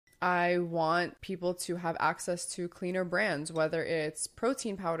I want people to have access to cleaner brands, whether it's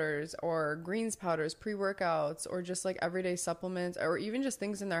protein powders or greens powders, pre-workouts, or just like everyday supplements, or even just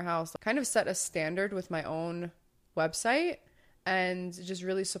things in their house. Kind of set a standard with my own website and just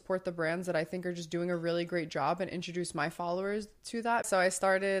really support the brands that I think are just doing a really great job and introduce my followers to that. So I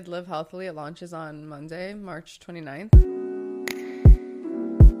started Live Healthily. It launches on Monday, March 29th.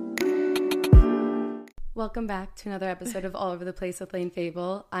 Welcome back to another episode of All Over the Place with Lane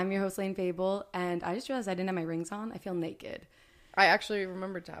Fable. I'm your host, Lane Fable, and I just realized I didn't have my rings on. I feel naked. I actually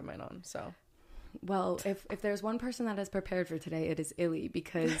remembered to have mine on, so. Well, if there's one person that is prepared for today, it is Illie,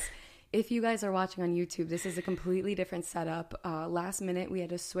 because if you guys are watching on YouTube, this is a completely different setup. Last minute, we had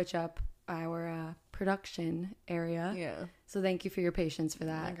to switch up our production area. Yeah. So thank you for your patience for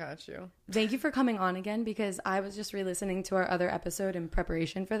that. I got you. Thank you for coming on again, because I was just re-listening to our other episode in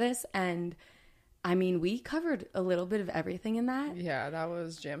preparation for this, and I mean, we covered a little bit of everything in that. Yeah, that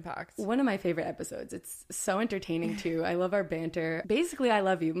was jam-packed. One of my favorite episodes. It's so entertaining, too. I love our banter. Basically, I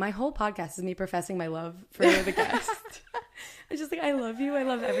love you. My whole podcast is me professing my love for the guest. I just think I love you. I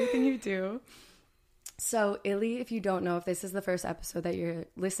love everything you do. So, Illie, if you don't know, if this is the first episode that you're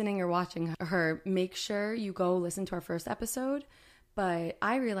listening or watching her, make sure you go listen to our first episode. But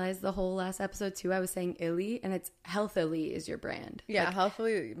I realized the whole last episode, too, I was saying Illie, and it's Healthillie is your brand. Yeah, like,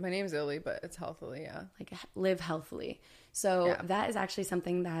 Healthillie. My name's Illie, but it's Healthillie, yeah. Like, live healthily. So yeah. That is actually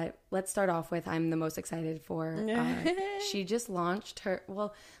something that, let's start off with, I'm the most excited for. She just launched her,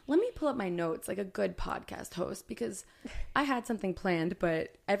 well, let me pull up my notes like a good podcast host, because I had something planned,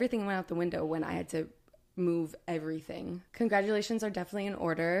 but everything went out the window when I had to move everything. Congratulations are definitely in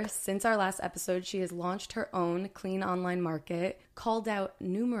order. Since our last episode, she has launched her own clean online market, called out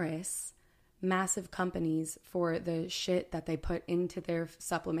numerous massive companies for the shit that they put into their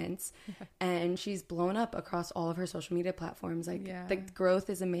supplements, and she's blown up across all of her social media platforms. Like, yeah. The growth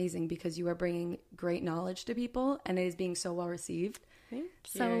is amazing because you are bringing great knowledge to people, and it is being so well received.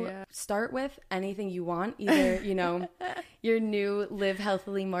 So start with anything you want, either, you know, your new Live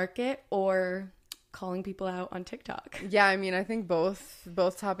Healthily market or calling people out on TikTok. Yeah, I mean, I think both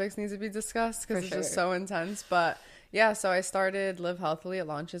topics need to be discussed because it's just so intense. But yeah, so I started Live Healthily. It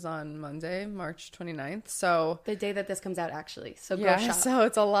launches on Monday, March 29th. So the day that this comes out, actually. So go yeah, shop. So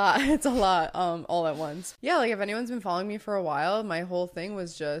it's a lot. It's a lot all at once. Yeah, like if anyone's been following me for a while, my whole thing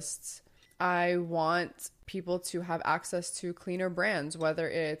was just I want people to have access to cleaner brands, whether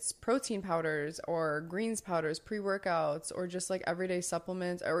it's protein powders or greens powders, pre-workouts, or just like everyday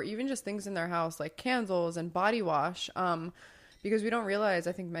supplements, or even just things in their house like candles and body wash. Because we don't realize,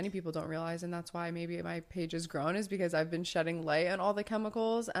 I think many people don't realize, and that's why maybe my page has grown, is because I've been shedding light on all the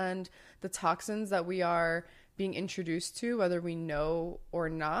chemicals and the toxins that we are being introduced to, whether we know or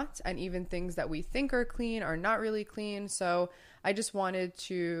not, and even things that we think are clean are not really clean. So I just wanted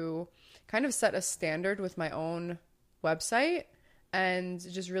to kind of set a standard with my own website and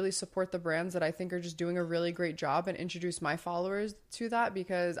just really support the brands that I think are just doing a really great job and introduce my followers to that,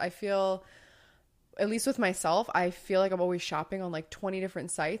 because I feel, at least with myself, I feel like I'm always shopping on like 20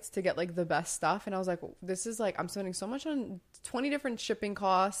 different sites to get like the best stuff. And I was like, this is like, I'm spending so much on 20 different shipping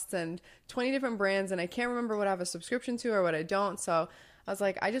costs and 20 different brands, and I can't remember what I have a subscription to or what I don't. So I was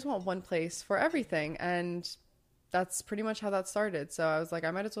like, I just want one place for everything. And that's pretty much how that started. So I was like,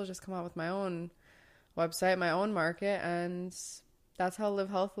 I might as well just come out with my own website, my own market, and that's how Live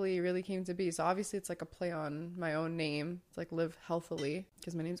Healthily really came to be. So obviously it's like a play on my own name. It's like Live Healthily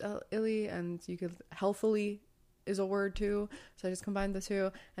because my name's Illie, and you could, healthily is a word too. So I just combined the two,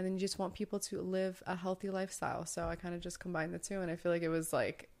 and then you just want people to live a healthy lifestyle. So I kind of just combined the two, and I feel like it was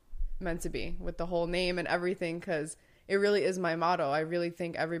like meant to be with the whole name and everything, because it really is my motto. I really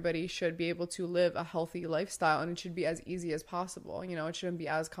think everybody should be able to live a healthy lifestyle, and it should be as easy as possible. You know, it shouldn't be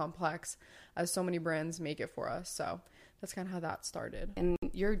as complex as so many brands make it for us. So that's kind of how that started. And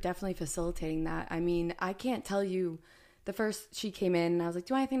you're definitely facilitating that. I mean, I can't tell you, the first she came in and I was like,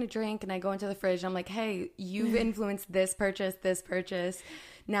 do you want anything to drink? And I go into the fridge and I'm like, hey, you've influenced this purchase.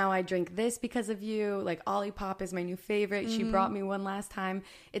 Now I drink this because of you. Like Olipop is my new favorite. She brought me one last time.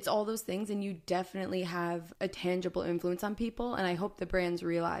 It's all those things, and you definitely have a tangible influence on people. And I hope the brands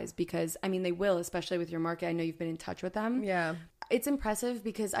realize, because I mean, they will, especially with your market. I know you've been in touch with them. Yeah. It's impressive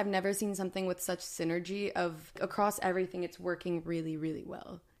because I've never seen something with such synergy of across everything. It's working really, really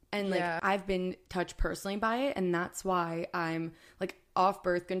well. And like I've been touched personally by it, and that's why I'm like off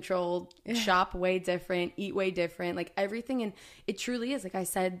birth control, shop way different, eat way different, like everything. And it truly is, like I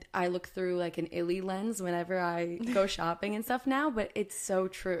said, I look through like an Illie lens whenever I go shopping and stuff now, but it's so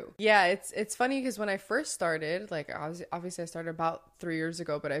true. Yeah, it's funny because when I first started, like obviously I started about 3 years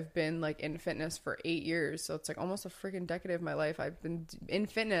ago, but I've been like in fitness for 8 years, so it's like almost a freaking decade of my life I've been in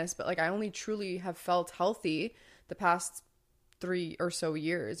fitness. But like I only truly have felt healthy the past 3 or so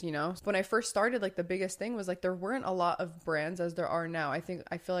years, you know. When I first started, like the biggest thing was like there weren't a lot of brands as there are now. I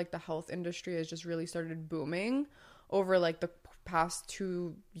feel like the health industry has just really started booming over like the past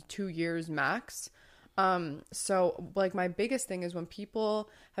two years max. So like my biggest thing is when people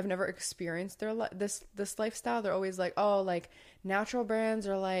have never experienced their this lifestyle, they're always like, oh, like natural brands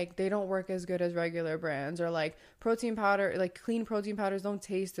are like, they don't work as good as regular brands, or like protein powder, like clean protein powders don't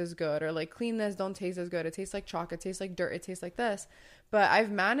taste as good, or like clean this don't taste as good. It tastes like chalk, it tastes like dirt, it tastes like this. But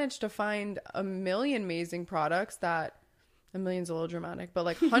I've managed to find a million amazing products that, a million's a little dramatic, but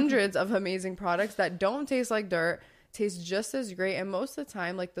like hundreds of amazing products that don't taste like dirt, taste just as great. And most of the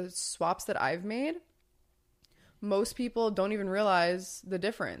time, like the swaps that I've made, most people don't even realize the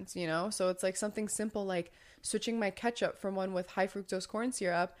difference, you know? So it's like something simple like switching my ketchup from one with high fructose corn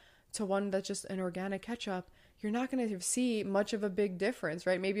syrup to one that's just an organic ketchup. You're not going to see much of a big difference,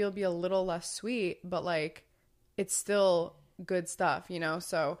 right? Maybe it'll be a little less sweet, but like it's still good stuff, you know?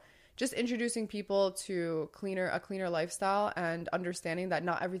 So just introducing people to a cleaner lifestyle and understanding that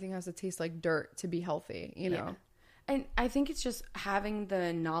not everything has to taste like dirt to be healthy, you know? And I think it's just having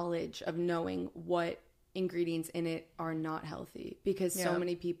the knowledge of knowing what ingredients in it are not healthy, because so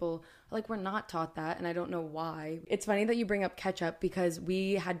many people like, we're not taught that, and I don't know why. It's funny that you bring up ketchup, because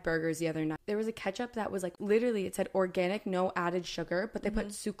we had burgers the other night. There was a ketchup that was like, literally it said organic, no added sugar, but they put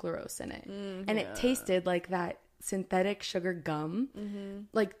sucralose in it, and it tasted like that synthetic sugar gum,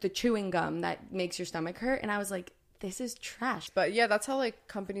 like the chewing gum that makes your stomach hurt. And I was like, this is trash. But yeah, that's how like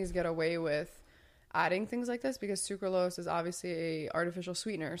companies get away with adding things like this, because sucralose is obviously a artificial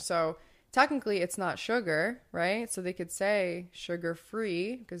sweetener, so technically it's not sugar, right? So they could say sugar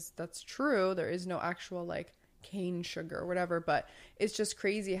free, because that's true. There is no actual like cane sugar or whatever, but it's just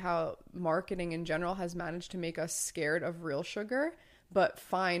crazy how marketing in general has managed to make us scared of real sugar, but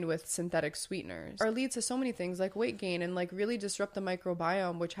fine with synthetic sweeteners, or leads to so many things like weight gain and like really disrupt the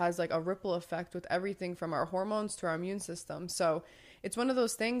microbiome, which has like a ripple effect with everything from our hormones to our immune system. So it's one of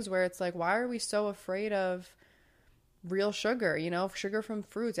those things where it's like, why are we so afraid of real sugar, you know, sugar from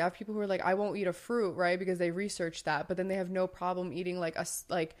fruits? I have people who are like, I won't eat a fruit, right? Because they researched that, but then they have no problem eating like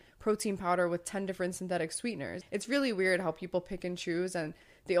a protein powder with 10 different synthetic sweeteners. It's really weird how people pick and choose, and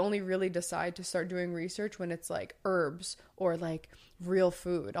they only really decide to start doing research when it's like herbs or like real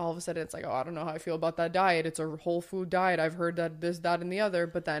food. All of a sudden it's like, oh, I don't know how I feel about that diet. It's a whole food diet. I've heard that this, that, and the other,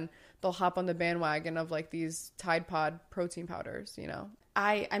 but then they'll hop on the bandwagon of like these Tide Pod protein powders, you know?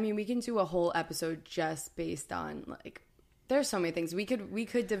 I mean, we can do a whole episode just based on like, there's so many things we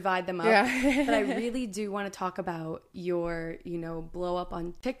could divide them up. Yeah. But I really do want to talk about your, you know, blow up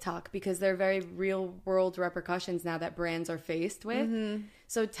on TikTok, because there are very real world repercussions now that brands are faced with.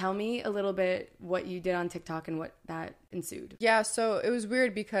 So tell me a little bit what you did on TikTok and what that ensued. Yeah, so it was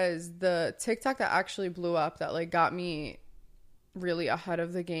weird because the TikTok that actually blew up, that like got me really ahead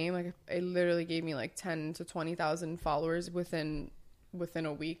of the game, like it literally gave me like 10 to 20,000 followers within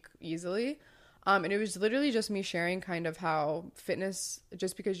a week easily. And it was literally just me sharing kind of how fitness,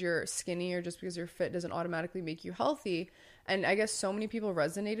 just because you're skinny or just because you're fit, doesn't automatically make you healthy. And I guess so many people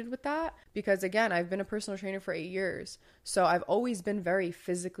resonated with that, because again, I've been a personal trainer for 8 years. So I've always been very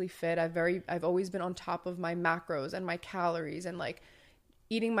physically fit. I've always been on top of my macros and my calories, and like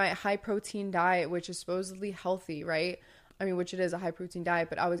eating my high protein diet, which is supposedly healthy, right? I mean, which it is a high protein diet,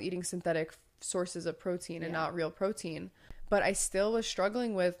 but I was eating synthetic sources of protein and not real protein. But I still was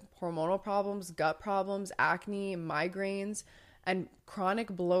struggling with hormonal problems, gut problems, acne, migraines, and chronic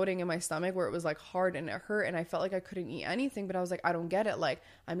bloating in my stomach, where it was like hard and it hurt, and I felt like I couldn't eat anything. But I was like, I don't get it. Like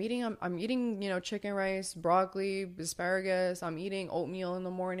I'm eating, you know, chicken rice, broccoli, asparagus. I'm eating oatmeal in the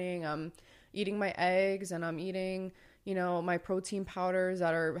morning. I'm eating my eggs, and I'm eating, you know, my protein powders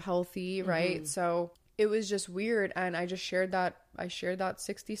that are healthy, right? So it was just weird, and I just shared that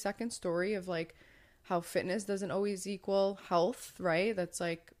 60-second story of like how fitness doesn't always equal health, right? That's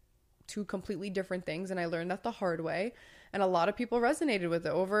like two completely different things. And I learned that the hard way. And a lot of people resonated with it.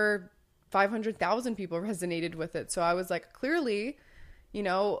 Over 500,000 people resonated with it. So I was like, clearly, you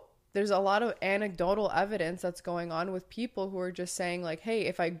know, there's a lot of anecdotal evidence that's going on with people who are just saying like, hey,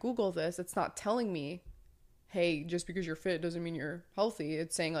 if I Google this, it's not telling me hey, just because you're fit doesn't mean you're healthy.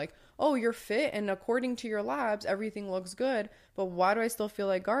 It's saying like, oh, you're fit and according to your labs, everything looks good, but why do I still feel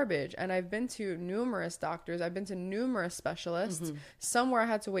like garbage? And I've been to numerous doctors. I've been to numerous specialists. Somewhere I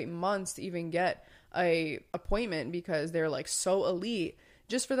had to wait months to even get a appointment because they're like so elite,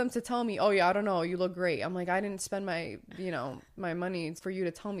 just for them to tell me, oh yeah, I don't know, you look great. I'm like, I didn't spend my, my money for you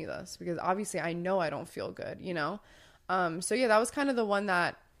to tell me this, because obviously I know I don't feel good, so yeah, that was kind of the one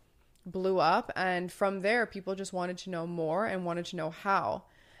that blew up. And from there, people just wanted to know more and wanted to know how.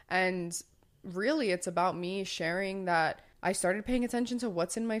 And really, it's about me sharing that I started paying attention to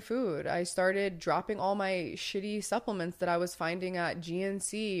what's in my food. I started dropping all my shitty supplements that I was finding at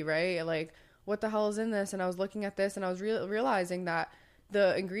GNC, right? Like, what the hell is in this? And I was looking at this and I was realizing that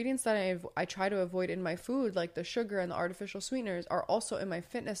the ingredients that I try to avoid in my food, like the sugar and the artificial sweeteners, are also in my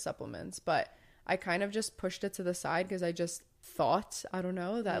fitness supplements. But I kind of just pushed it to the side because I just thought, I don't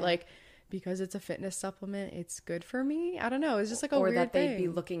know, that like, because it's a fitness supplement, it's good for me. I don't know. It's just like a weird thing. Or that they'd be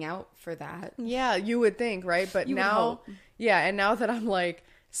looking out for that. Yeah, you would think, right? But now, and now that I'm like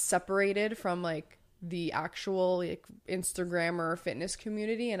separated from like the actual like Instagram or fitness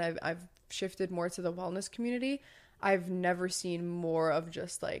community, and I've shifted more to the wellness community, I've never seen more of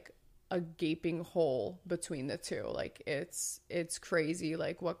just like a gaping hole between the two. Like it's crazy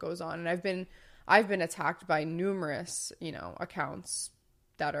like what goes on. And I've been attacked by numerous, accounts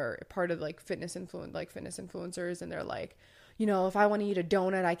that are part of like fitness influencers, and they're like, if I want to eat a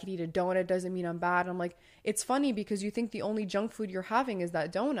donut, I could eat a donut. Doesn't mean I'm bad. I'm like, it's funny because you think the only junk food you're having is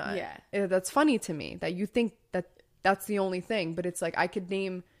that donut. Yeah. That's funny to me that you think that that's the only thing, but it's like I could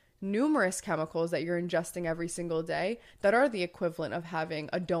name numerous chemicals that you're ingesting every single day that are the equivalent of having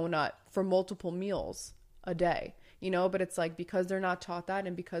a donut for multiple meals a day, but it's like, because they're not taught that,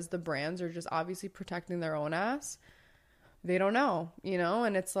 and because the brands are just obviously protecting their own ass, they don't know,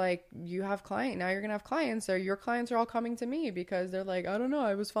 and it's like, you have now you're gonna have clients, or your clients are all coming to me because they're like, I don't know,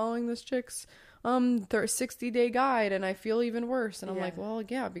 I was following this chick's 60-day guide and I feel even worse. And I'm like, well,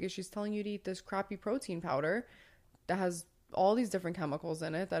 yeah, because she's telling you to eat this crappy protein powder that has all these different chemicals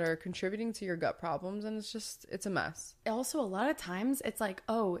in it that are contributing to your gut problems, and it's a mess. Also, a lot of times it's like,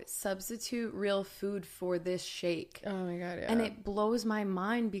 oh, substitute real food for this shake. Oh my god, yeah. And it blows my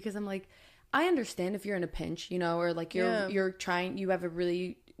mind because I'm like, I understand if you're in a pinch, or like you're trying, you have a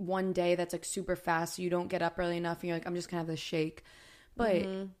really one day that's like super fast, so you don't get up early enough and you're like, I'm just gonna have this shake. But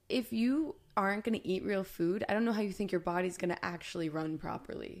if you aren't gonna eat real food, I don't know how you think your body's gonna actually run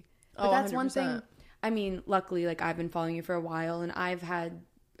properly. But that's 100%. One thing. I mean, luckily, like, I've been following you for a while, and I've had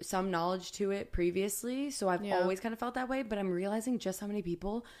some knowledge to it previously, so I've always kind of felt that way, but I'm realizing just how many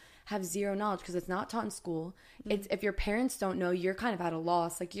people have zero knowledge because it's not taught in school. It's, if your parents don't know, you're kind of at a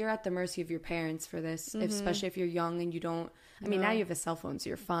loss. Like, you're at the mercy of your parents for this, especially if you're young and you don't... I mean, now you have a cell phone, so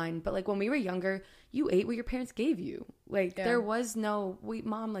you're fine, but, like, when we were younger, you ate what your parents gave you. Like, there was no,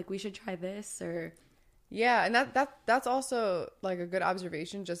 Mom, like, we should try this, or... Yeah, and that's also, like, a good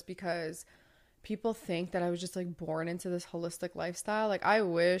observation, just because... people think that I was just like born into this holistic lifestyle. Like, I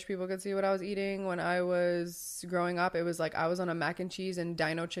wish people could see what I was eating when I was growing up. It was like I was on a mac and cheese and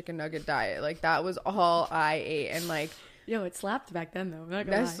dino chicken nugget diet. Like, that was all I ate. And like, yo, it slapped back then though. I'm not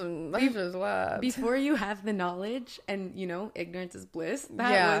gonna lie. That just slapped. Before you have the knowledge and ignorance is bliss.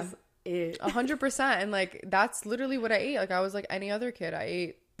 That was it. 100%. And like, that's literally what I ate. Like, I was like any other kid. I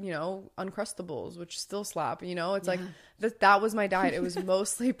ate Uncrustables, which still slap, it's like that was my diet. It was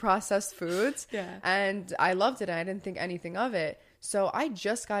mostly processed foods. And I loved it, and I didn't think anything of it. So I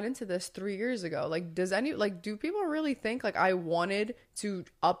just got into this 3 years ago. Like, do people really think like I wanted to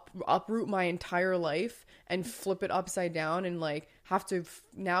uproot my entire life and flip it upside down and like have to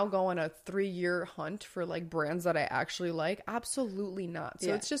now go on a 3-year hunt for like brands that I actually like? Absolutely not.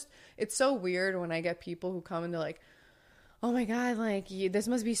 So it's so weird when I get people who come and they're like, oh my god, like, this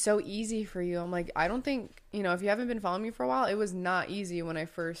must be so easy for you. I'm like, I don't think, if you haven't been following me for a while, it was not easy when I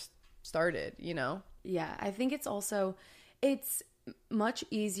first started, Yeah, I think it's much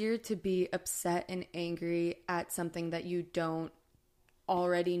easier to be upset and angry at something that you don't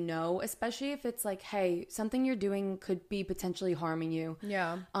already know, especially if it's like, hey, something you're doing could be potentially harming you.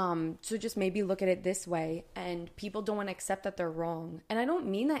 So just maybe look at it this way, and people don't want to accept that they're wrong. And I don't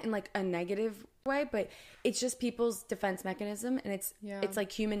mean that in like a negative way, but it's just people's defense mechanism, and it's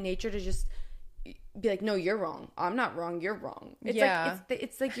like human nature to just be like, no, you're wrong, I'm not wrong, you're wrong.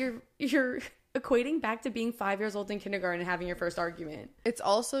 It's like you're equating back to being 5 years old in kindergarten and having your first argument. It's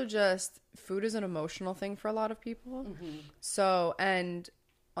also just, food is an emotional thing for a lot of people. So, and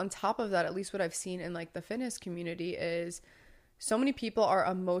on top of that, at least what I've seen in like the fitness community is so many people are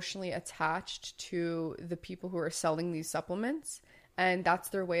emotionally attached to the people who are selling these supplements. and that's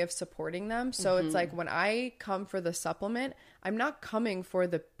their way of supporting them. So it's like when I come for the supplement, I'm not coming for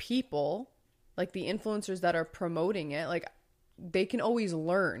the people, like the influencers that are promoting it. Like they can always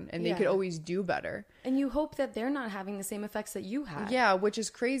learn and they could always do better. And you hope that they're not having the same effects that you had. Yeah, which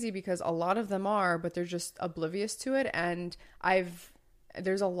is crazy because a lot of them are, but they're just oblivious to it. And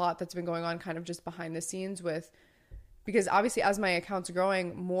there's a lot that's been going on kind of just behind the scenes because obviously as my account's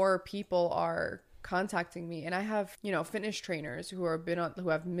growing, more people are contacting me, and I have, you know, fitness trainers who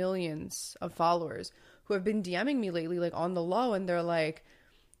have millions of followers who have been DMing me lately, like on the low, and they're like,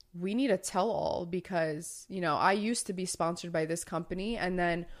 we need a tell-all because, you know, I used to be sponsored by this company, and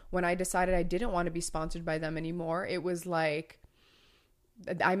then when I decided I didn't want to be sponsored by them anymore, it was like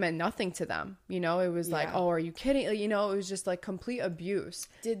I meant nothing to them. You know, it was like, oh, are you kidding? You know, it was just like complete abuse.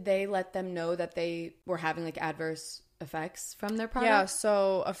 Did they let them know that they were having like adverse effects from their product? Yeah,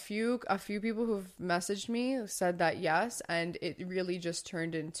 so a few people who've messaged me said that yes, and it really just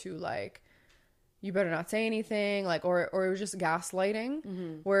turned into like, you better not say anything, like, or it was just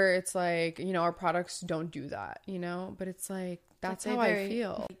gaslighting, where it's like, you know, our products don't do that, you know, but it's like, that's how I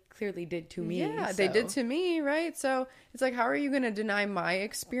feel. They clearly did to me. Yeah, so. they did to me, right? So it's like, how are you going to deny my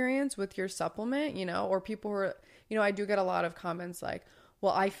experience with your supplement, you know? Or people who are, you know, I do get a lot of comments like,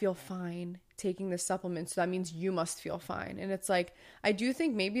 well, I feel fine taking this supplement, so that means you must feel fine. And it's like, I do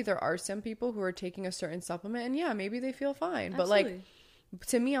think maybe there are some people who are taking a certain supplement, and yeah, maybe they feel fine. Absolutely. But like,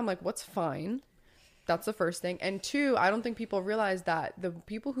 to me, I'm like, what's fine? That's the first thing. And two, I don't think people realize that the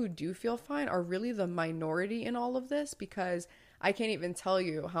people who do feel fine are really the minority in all of this, because I can't even tell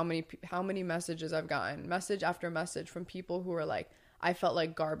you how many messages I've gotten, message after message from people who are like, I felt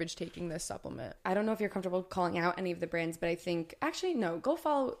like garbage taking this supplement. I don't know if you're comfortable calling out any of the brands, but I think, actually, no, go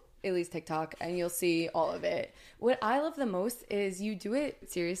follow Illie's TikTok and you'll see all of it. What I love the most is you do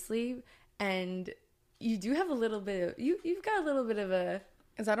it seriously, and you do have a little bit of, you've got a little bit of a...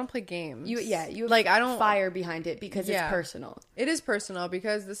 Because I don't play games. You have like, I don't fire behind it because it's personal. It is personal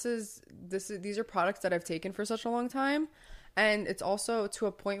because these are products that I've taken for such a long time. And it's also to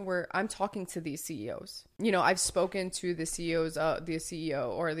a point where I'm talking to these CEOs. You know, I've spoken to the CEO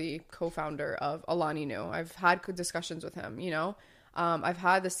or the co-founder of Alani Nu. I've had good discussions with him, you know. I've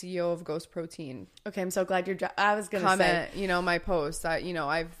had the CEO of Ghost Protein. Okay, I'm so glad I was going to comment, you know, my post that, you know,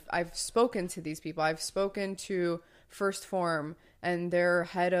 I've spoken to these people. I've spoken to First Form and their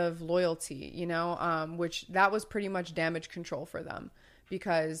head of loyalty, you know, which that was pretty much damage control for them.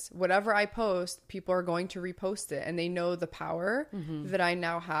 Because whatever I post, people are going to repost it, and they know the power that I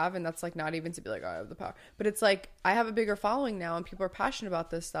now have. And that's like, not even to be like, oh, I have the power, but it's like, I have a bigger following now and people are passionate about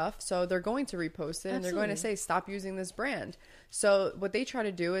this stuff. So they're going to repost it. And they're going to say, stop using this brand. So what they try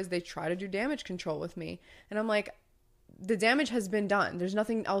to do is they try to do damage control with me. And I'm like, the damage has been done. There's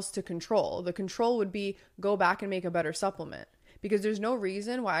nothing else to control. The control would be go back and make a better supplement. Because there's no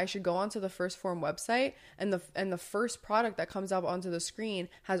reason why I should go onto the First Form website and the first product that comes up onto the screen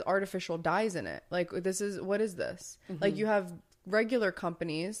has artificial dyes in it. Like, what is this? Like, you have regular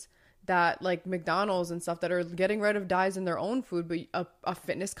companies that, like McDonald's and stuff, that are getting rid of dyes in their own food, but a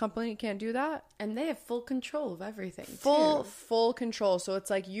fitness company can't do that. And they have full control of everything. Full control. So it's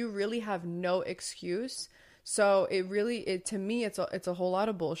like, you really have no excuse. So to me, it's a whole lot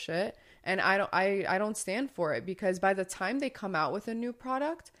of bullshit. And I don't stand for it, because by the time they come out with a new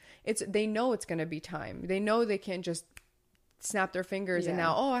product, they know it's going to be time. They know they can't just snap their fingers and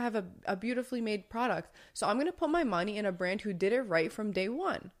now, I have a beautifully made product. So I'm going to put my money in a brand who did it right from day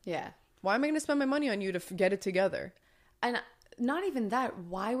one. Yeah. Why am I going to spend my money on you to get it together? And not even that.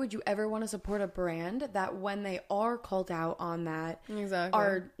 Why would you ever want to support a brand that, when they are called out on that,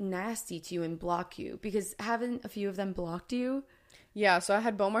 are nasty to you and block you? Because haven't a few of them blocked you? Yeah, so I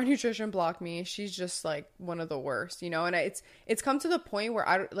had Bomar Nutrition block me. She's just like one of the worst, you know. And it's come to the point where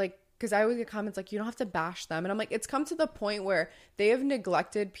I like, because I always get comments like, you don't have to bash them, and I'm like, it's come to the point where they have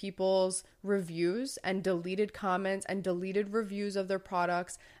neglected people's reviews and deleted comments and deleted reviews of their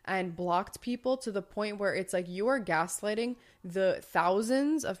products and blocked people, to the point where it's like, you are gaslighting the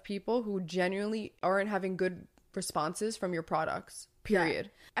thousands of people who genuinely aren't having good responses from your products. Period.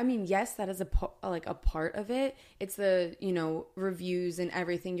 Yeah. I mean, yes, that is a part of it. It's the, you know, reviews and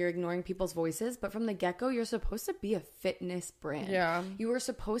everything. You're ignoring people's voices, but from the get-go, you're supposed to be a fitness brand. Yeah. You are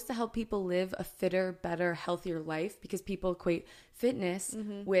supposed to help people live a fitter, better, healthier life, because people equate fitness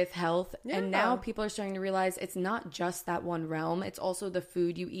with health. Yeah. And now people are starting to realize it's not just that one realm. It's also the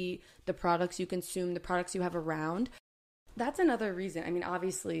food you eat, the products you consume, the products you have around. That's another reason. I mean,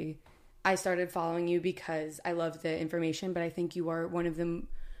 obviously, I started following you because I love the information, but I think you are one of the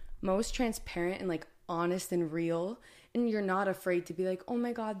most transparent and like honest and real, and you're not afraid to be like, oh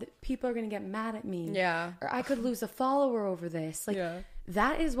my God, people are going to get mad at me. Yeah. Or I could lose a follower over this. Like,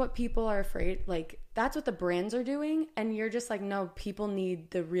 that is what people are afraid. Like, that's what the brands are doing. And you're just like, no, people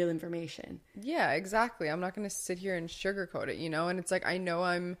need the real information. Yeah, exactly. I'm not going to sit here and sugarcoat it, you know? And it's like, I know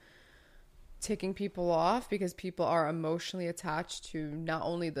I'm ticking people off because people are emotionally attached to not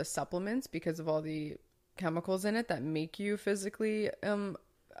only the supplements because of all the chemicals in it that make you physically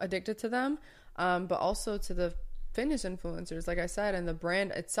addicted to them, but also to the fitness influencers, like I said, and the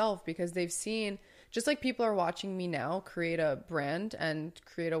brand itself, because they've seen, just like people are watching me now create a brand and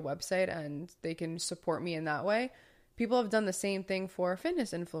create a website and they can support me in that way. People have done the same thing for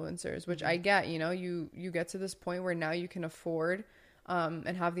fitness influencers, which I get, you know, you get to this point where now you can afford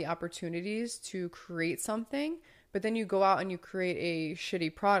and have the opportunities to create something, but then you go out and you create a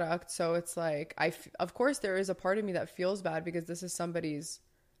shitty product. So it's like, of course there is a part of me that feels bad because this is somebody's,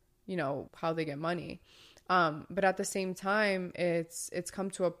 you know, how they get money. But at the same time, it's come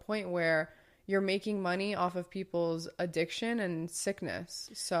to a point where you're making money off of people's addiction and sickness.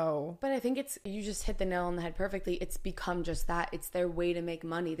 So, but I think you just hit the nail on the head perfectly. It's become just that. It's their way to make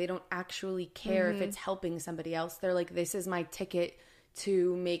money. They don't actually care if it's helping somebody else. They're like, this is my ticket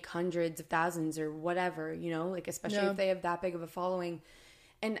to make hundreds of thousands or whatever, you know, like, especially if they have that big of a following.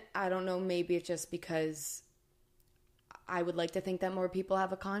 And I don't know, maybe it's just because I would like to think that more people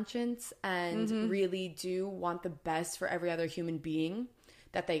have a conscience and really do want the best for every other human being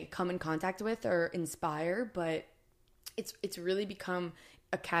that they come in contact with or inspire, but it's really become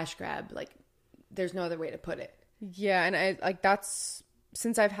a cash grab. Like, there's no other way to put it. Yeah, and I like that's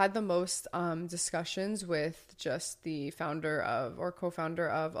since I've had the most discussions with just the founder of or co-founder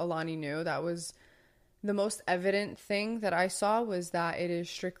of Alani Nu, that was the most evident thing that I saw was that it is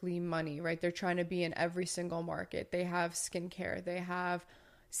strictly money, right? They're trying to be in every single market. They have skincare, they have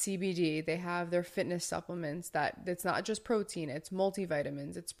CBD, they have their fitness supplements that it's not just protein, it's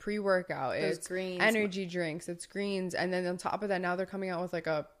multivitamins, it's pre-workout, it's greens, energy drinks, it's greens. And then on top of that, now they're coming out with like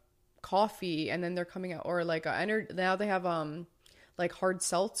a coffee, and then they're coming out or like now they have like hard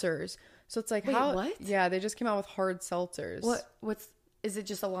seltzers. So it's like, wait, what? Yeah, they just came out with hard seltzers. Is it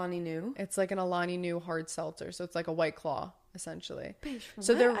just Alani Nu? It's like an Alani Nu hard seltzer. So it's like a White Claw, essentially. Bitch,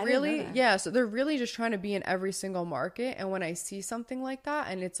 so they're really, so they're really just trying to be in every single market. And when I see something like that,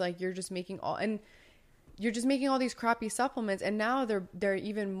 and it's like, you're just making all these crappy supplements, and now they're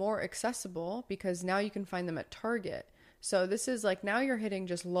even more accessible because now you can find them at Target. So this is like, now you're hitting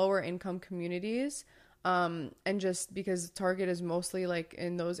just lower income communities. And just because Target is mostly like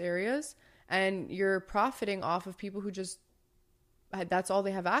in those areas, and you're profiting off of people who just, that's all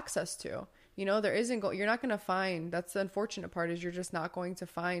they have access to. You know, you're not going to find, that's the unfortunate part, is you're just not going to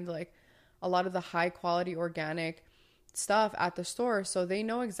find like a lot of the high quality organic stuff at the store. So they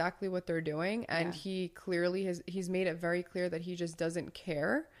know exactly what they're doing. And he clearly he's made it very clear that he just doesn't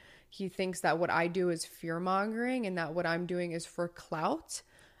care. He thinks that what I do is fear mongering and that what I'm doing is for clout.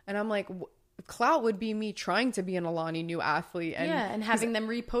 And I'm like, clout would be me trying to be an Alani Nu athlete and having them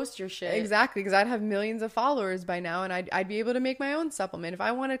repost your shit. Exactly, because I'd have millions of followers by now, and I'd be able to make my own supplement. If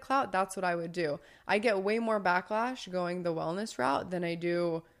I wanted clout, that's what I would do. I get way more backlash going the wellness route than I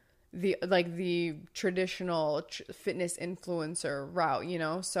do the traditional fitness influencer route, you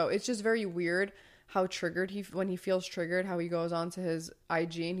know? So it's just very weird how triggered when he feels triggered, how he goes onto his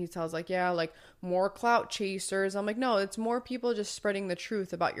IG and he tells like, yeah, like more clout chasers. I'm like, no, it's more people just spreading the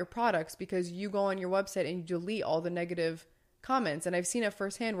truth about your products, because you go on your website and you delete all the negative comments. And I've seen it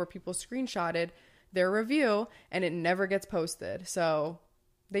firsthand where people screenshotted their review and it never gets posted. So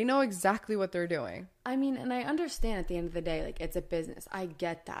they know exactly what they're doing. I mean, and I understand at the end of the day, like, it's a business. I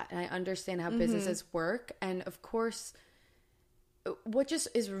get that. And I understand how businesses work. And of course, what just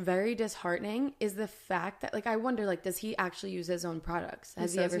is very disheartening is the fact that, like, I wonder, like, does he actually use his own products? He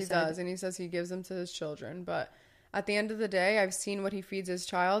says he does, and he says he gives them to his children. But at the end of the day, I've seen what he feeds his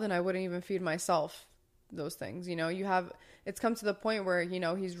child, and I wouldn't even feed myself those things. You know, it's come to the point where, you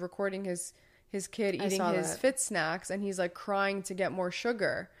know, he's recording his kid eating his fit snacks, and he's like crying to get more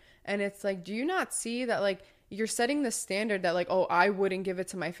sugar. And it's like, do you not see that, like, you're setting the standard that, like, oh, I wouldn't give it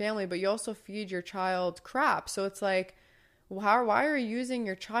to my family, but you also feed your child crap. So it's like, why are you using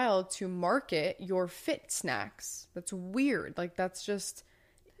your child to market your fit snacks? That's weird. Like, that's just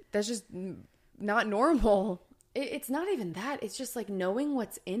not normal. It's not even that. It's just like knowing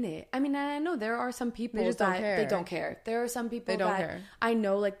what's in it. I mean, I know there are some people that they don't care. There are some people that care. I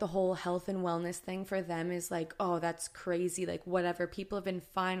know, like, the whole health and wellness thing for them is like, oh, that's crazy. Like, whatever. People have been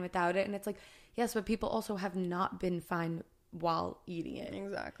fine without it. And it's like, yes, but people also have not been fine while eating it.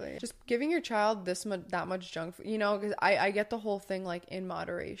 Exactly. Just giving your child that much junk food, you know, because I get the whole thing, like, in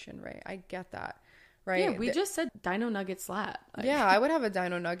moderation, right? I get that. right? Yeah, we just said dino nugget slap. Like, yeah, I would have a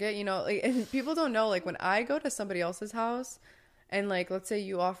dino nugget, you know, like, and people don't know, like when I go to somebody else's house and like, let's say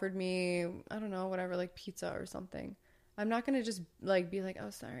you offered me, I don't know, whatever, like pizza or something. I'm not going to just like be like,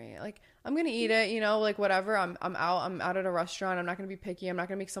 oh, sorry. Like I'm going to eat it, you know, like whatever. I'm out at a restaurant. I'm not going to be picky. I'm not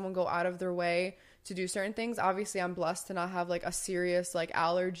going to make someone go out of their way to do certain things. Obviously, I'm blessed to not have like a serious like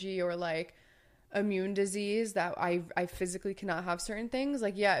allergy or like immune disease that I physically cannot have certain things.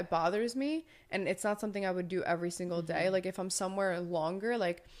 Like, yeah, it bothers me and it's not something I would do every single day. Like if I'm somewhere longer,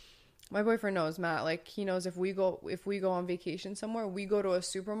 like my boyfriend knows, Matt, like he knows if we go on vacation somewhere, we go to a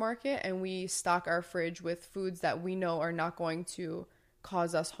supermarket and we stock our fridge with foods that we know are not going to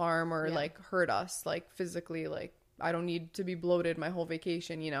cause us harm or like hurt us like physically. Like I don't need to be bloated my whole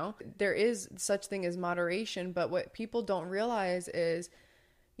vacation, you know. There is such thing as moderation, but what people don't realize is,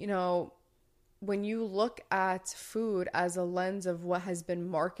 you know, when you look at food as a lens of what has been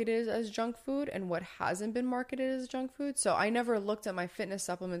marketed as junk food and what hasn't been marketed as junk food. So I never looked at my fitness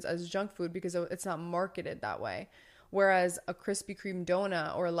supplements as junk food because it's not marketed that way. Whereas a Krispy Kreme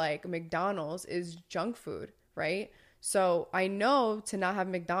donut or like McDonald's is junk food, right? So I know to not have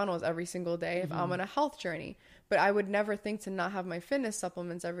McDonald's every single day if I'm on a health journey, but I would never think to not have my fitness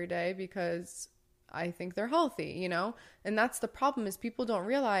supplements every day because I think they're healthy, you know? And that's the problem is people don't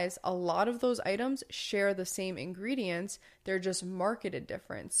realize a lot of those items share the same ingredients. They're just marketed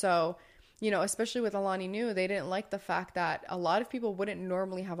different. So, you know, especially with Alani Nu, they didn't like the fact that a lot of people wouldn't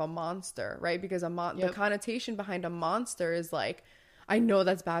normally have a Monster, right? Because the connotation behind a Monster is like, I know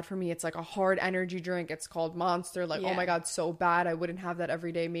that's bad for me. It's like a hard energy drink. It's called Monster. Like, oh my God, so bad. I wouldn't have that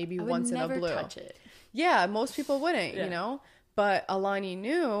every day. Maybe once in a blue. Touch it. Yeah, most people wouldn't, you know? But Alani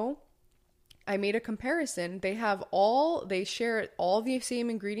Nu, I made a comparison. They share all the same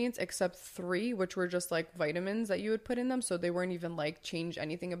ingredients except 3, which were just like vitamins that you would put in them. So they weren't even like change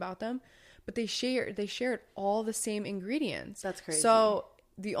anything about them, but they shared all the same ingredients. That's crazy. So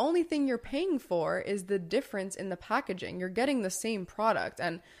the only thing you're paying for is the difference in the packaging. You're getting the same product.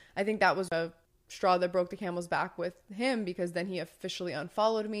 And I think that was a straw that broke the camel's back with him because then he officially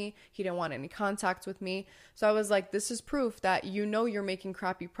unfollowed me. He didn't want any contact with me. So I was like, this is proof that you know you're making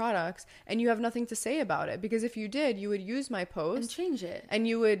crappy products and you have nothing to say about it. Because if you did, you would use my post and change it. And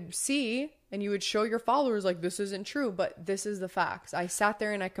you would see and you would show your followers like, this isn't true, but this is the facts. I sat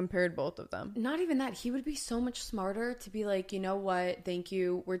there and I compared both of them. Not even that. He would be so much smarter to be like, you know what? Thank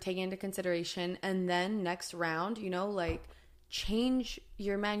you. We're taking into consideration. And then next round, you know, like, change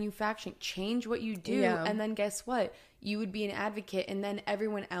your manufacturing, change what you do, and then guess what? You would be an advocate, and then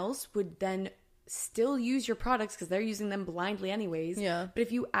everyone else would then still use your products because they're using them blindly anyways. Yeah. But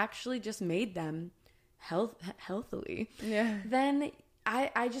if you actually just made them healthily, then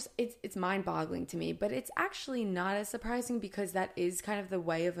I just it's mind-boggling to me. But it's actually not as surprising because that is kind of the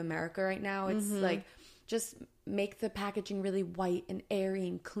way of America right now. It's like just make the packaging really white and airy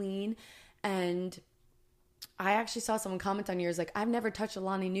and clean. And I actually saw someone comment on yours like, I've never touched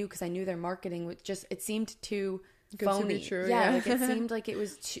Alani Nu because I knew their marketing was just, it seemed too phony. To be true, yeah. Like it seemed like it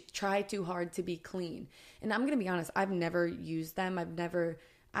was try too hard to be clean. And I'm gonna be honest, I've never used them.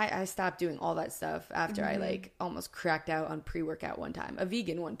 I stopped doing all that stuff after I like almost cracked out on pre-workout one time, a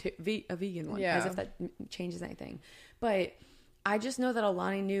vegan one too, a vegan one, as if that changes anything. But I just know that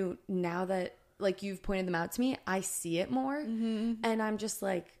Alani Nu, now that like you've pointed them out to me, I see it more, and I'm just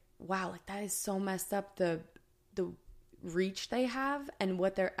like, wow, like that is so messed up. The reach they have and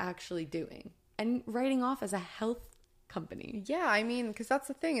what they're actually doing and writing off as a health company. Yeah, I mean, because that's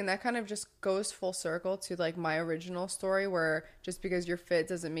the thing, and that kind of just goes full circle to like my original story where just because you're fit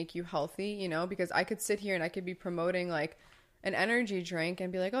doesn't make you healthy, you know, because I could sit here and I could be promoting like an energy drink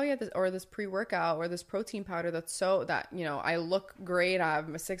and be like, oh yeah, this pre-workout or this protein powder that's so that, you know, I look great, I have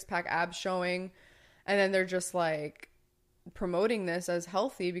my 6-pack abs showing, and then they're just like promoting this as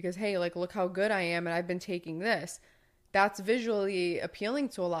healthy because, hey, like, look how good I am and I've been taking this. That's visually appealing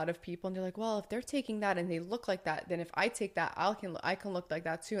to a lot of people, and they're like, well, if they're taking that and they look like that, then if I take that, I can look like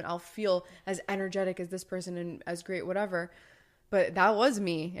that too, and I'll feel as energetic as this person and as great, whatever. But that was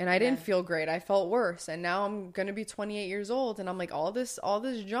me, and I didn't feel great. I felt worse, and now I'm gonna be 28 years old, and I'm like, all this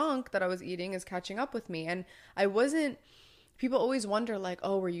junk that I was eating is catching up with me, and I wasn't. People always wonder, like,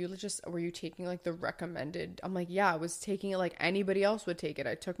 oh, were you taking, like, the recommended? I'm like, yeah, I was taking it like anybody else would take it.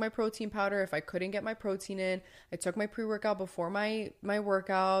 I took my protein powder if I couldn't get my protein in. I took my pre-workout before my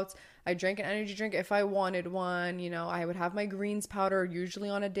workouts. I drank an energy drink if I wanted one. You know, I would have my greens powder usually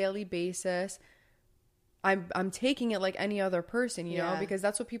on a daily basis. I'm taking it like any other person, you know, because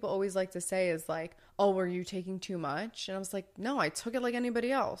that's what people always like to say is like, oh, were you taking too much? And I was like, no, I took it like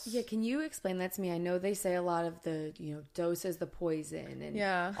anybody else. Yeah, can you explain that to me? I know they say a lot of the, dose is the poison and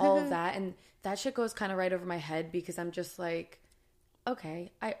yeah. all of that. And that shit goes kind of right over my head because I'm just like,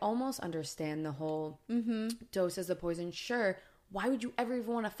 okay, I almost understand the whole dose is the poison. Sure. Why would you ever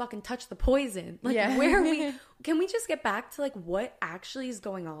even want to fucking touch the poison? Like, where are we? Can we just get back to, like, what actually is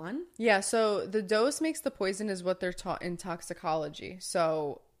going on? Yeah, so the dose makes the poison is what they're taught in toxicology.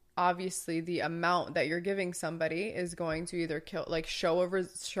 So, obviously, the amount that you're giving somebody is going to either kill, like, show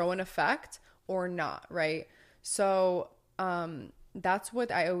an effect or not, right? So, that's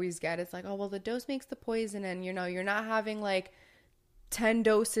what I always get. It's like, oh, well, the dose makes the poison, and, you're not having, like, 10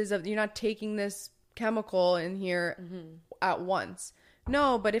 doses of, you're not taking this chemical in here at once.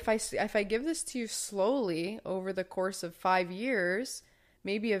 No, but if I give this to you slowly over the course of 5 years,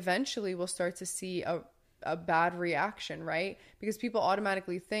 maybe eventually we'll start to see a bad reaction, right? Because people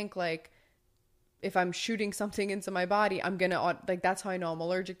automatically think, like, if I'm shooting something into my body, I'm gonna, like, that's how I know I'm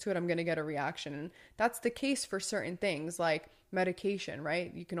allergic to it, I'm gonna get a reaction. And that's the case for certain things, like medication,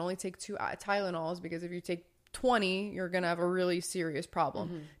 right? You can only take 2 Tylenols because if you take 20, you're going to have a really serious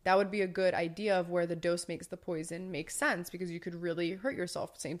problem. That would be a good idea of where the dose makes the poison makes sense because you could really hurt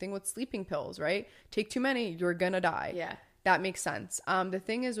yourself. Same thing with sleeping pills, right? Take too many, you're going to die. Yeah. That makes sense. The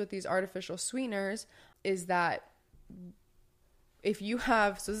thing is with these artificial sweeteners is that if you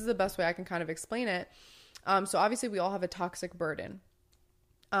have, so this is the best way I can kind of explain it. So obviously we all have a toxic burden.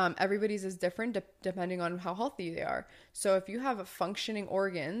 Everybody's is different depending on how healthy they are. So if you have functioning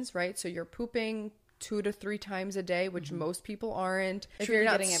organs, right? So you're pooping 2 to 3 times a day, which most people aren't. If you're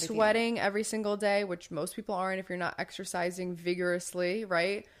not sweating every single day, which most people aren't. If you're not exercising vigorously,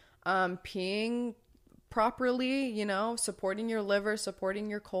 right? Peeing properly, supporting your liver,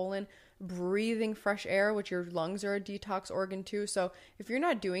 supporting your colon, breathing fresh air, which your lungs are a detox organ too. So if you're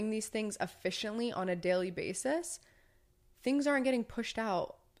not doing these things efficiently on a daily basis, things aren't getting pushed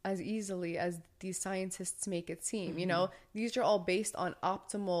out as easily as these scientists make it seem. These are all based on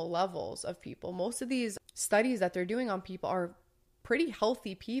optimal levels of people. Most of these studies that they're doing on people are pretty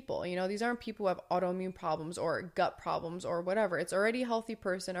healthy people. These aren't people who have autoimmune problems or gut problems or whatever. It's already a healthy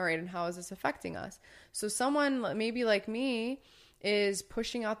person. All right, and how is this affecting us? So someone maybe like me is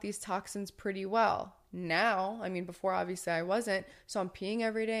pushing out these toxins pretty well. Now, before obviously I wasn't, so I'm peeing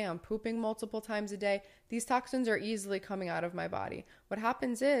every day, I'm pooping multiple times a day. These toxins are easily coming out of my body. What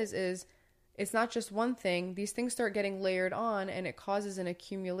happens is it's not just one thing. These things start getting layered on and it causes an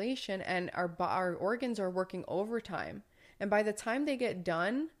accumulation and our organs are working overtime. And by the time they get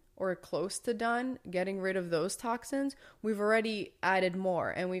done or close to done getting rid of those toxins, we've already added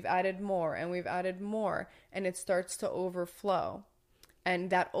more and we've added more and we've added more and it starts to overflow.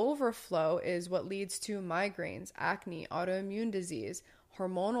 And that overflow is what leads to migraines, acne, autoimmune disease,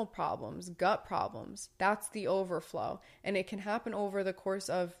 hormonal problems, gut problems. That's the overflow. And it can happen over the course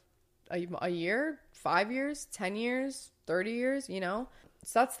of a year, 5 years, 10 years, 30 years, So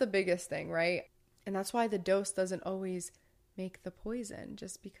that's the biggest thing, right? And that's why the dose doesn't always make the poison,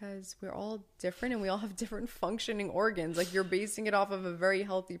 just because we're all different and we all have different functioning organs. Like, you're basing it off of a very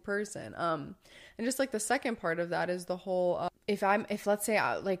healthy person. And just like the second part of that is the whole, if let's say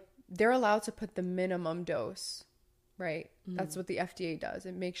like they're allowed to put the minimum dose, right? That's what the FDA does.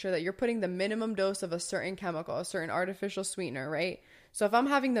 It makes sure that you're putting the minimum dose of a certain chemical, a certain artificial sweetener, right? So if I'm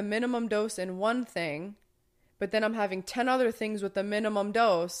having the minimum dose in one thing, but then I'm having 10 other things with the minimum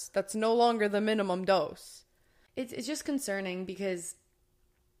dose, that's no longer the minimum dose. It's just concerning because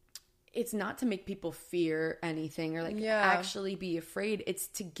it's not to make people fear anything or actually be afraid. It's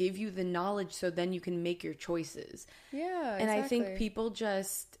to give you the knowledge so then you can make your choices. Yeah, and exactly. I think people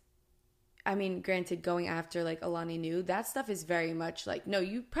just, granted, going after like Alani Nu, that stuff is very much like, no,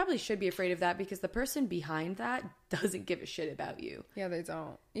 you probably should be afraid of that because the person behind that doesn't give a shit about you. Yeah, they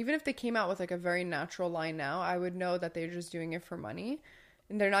don't. Even if they came out with like a very natural line now, I would know that they're just doing it for money.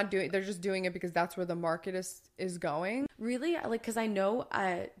 And they're just doing it because that's where the market is going. Really? Because I know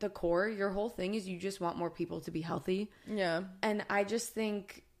at the core, your whole thing is you just want more people to be healthy. Yeah. And I just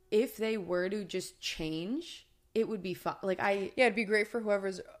think if they were to just change, it would be fun. Yeah, it'd be great for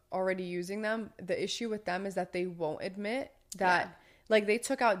whoever's already using them. The issue with them is that they won't admit that, like, they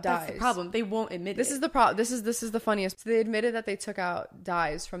took out dyes. That's the problem. They won't admit This is the problem. This is the funniest. So they admitted that they took out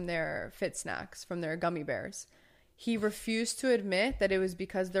dyes from their Fit Snacks, from their gummy bears. He refused to admit that it was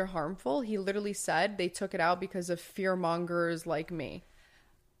because they're harmful. He literally said they took it out because of fearmongers like me.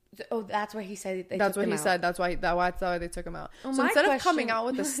 Oh, that's why he said that's what he said. That's why they took him out. So instead of coming out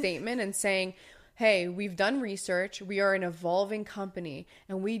with a statement and saying, hey, we've done research. We are an evolving company,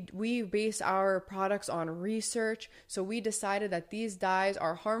 and we base our products on research. So we decided that these dyes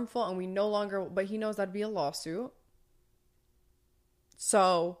are harmful, and we no longer, but he knows that'd be a lawsuit.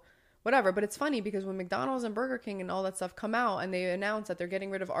 So whatever. But it's funny because when McDonald's and Burger King and all that stuff come out and they announce that they're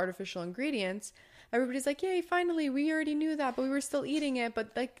getting rid of artificial ingredients, everybody's like, yay, finally, we already knew that, but we were still eating it.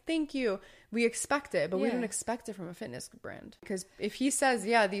 But like, thank you. We expect it, but we don't expect it from a fitness brand. Because if he says,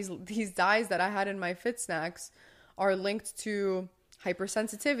 yeah, these dyes that I had in my Fit Snacks are linked to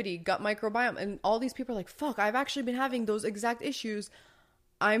hypersensitivity, gut microbiome, and all these people are like, fuck, I've actually been having those exact issues.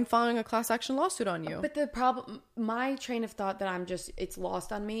 I'm filing a class action lawsuit on you. But the problem, my train of thought that it's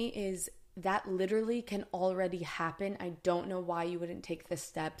lost on me is that literally can already happen. I don't know why you wouldn't take the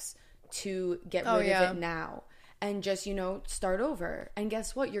steps to get rid of it now and just, start over. And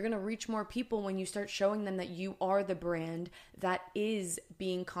guess what? You're going to reach more people when you start showing them that you are the brand that is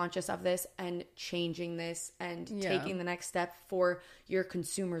being conscious of this and changing this and taking the next step for your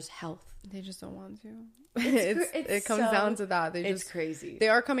consumers' health. They just don't want to. It comes down to that. It's crazy. They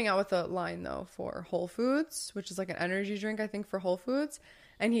are coming out with a line though for Whole Foods, which is like an energy drink, I think, for Whole Foods.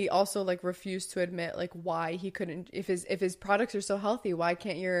 And he also like refused to admit like why he couldn't, if his products are so healthy, why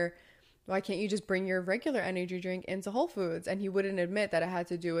can't you just bring your regular energy drink into Whole Foods? And he wouldn't admit that it had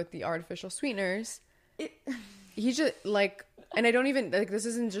to do with the artificial sweeteners. He just like, and I don't even like, this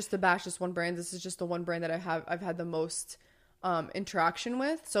isn't just to bash this one brand. This is just the one brand that I've had the most interaction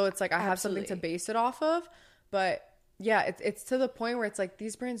with. So it's like I have something to base it off of. But yeah, it's to the point where it's like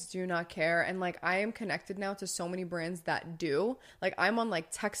these brands do not care. And like I am connected now to so many brands that do. Like I'm on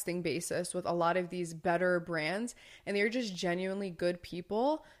like texting basis with a lot of these better brands, and they're just genuinely good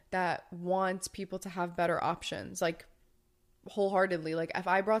people that want people to have better options, like wholeheartedly. Like if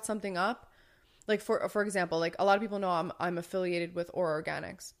I brought something up, like for example, like a lot of people know I'm affiliated with Aura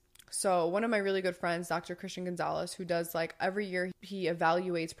Organics. So one of my really good friends, Dr. Christian Gonzalez, who does like every year he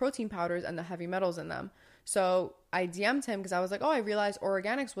evaluates protein powders and the heavy metals in them. So I DM'd him because I was like, oh, I realized Aura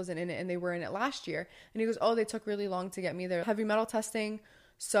Organics wasn't in it and they were in it last year. And he goes, oh, they took really long to get me their heavy metal testing.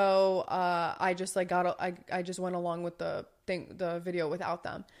 So I just like I just went along with the video without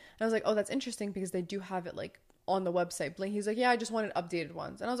them. And I was like, oh, that's interesting because they do have it like on the website. He's like, yeah, I just wanted updated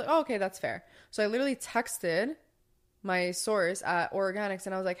ones. And I was like, oh, okay, that's fair. So I literally texted my source at Organics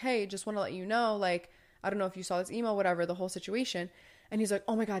and I was like, hey, just want to let you know, like, I don't know if you saw this email, whatever, the whole situation. And he's like,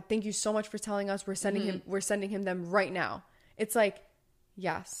 oh my God, thank you so much for telling us. We're sending him them right now. It's like,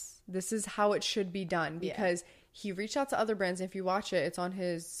 yes, this is how it should be done, because he reached out to other brands. And if you watch it, it's on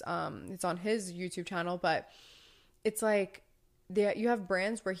his YouTube channel, but it's like, you have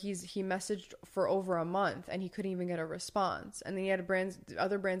brands where he messaged for over a month and he couldn't even get a response. And then he had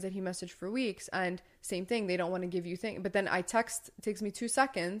other brands that he messaged for weeks, and same thing. They don't want to give you things. But then I text, it takes me 2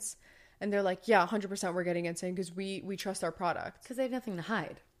 seconds, and they're like, yeah, 100% we're getting into it because we trust our product. Because they have nothing to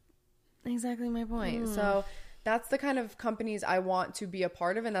hide. Exactly my point. So that's the kind of companies I want to be a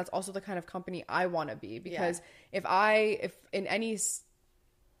part of. And that's also the kind of company I want to be. Because if in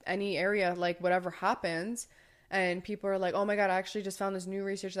any area, like whatever happens, and people are like, oh my God, I actually just found this new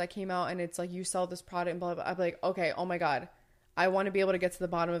research that came out and it's like, you sell this product and blah, blah, blah. I'd be like, okay, oh my God, I want to be able to get to the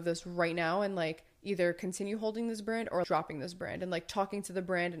bottom of this right now and like either continue holding this brand or dropping this brand, and like talking to the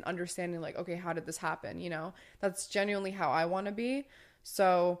brand and understanding like, okay, how did this happen? That's genuinely how I want to be.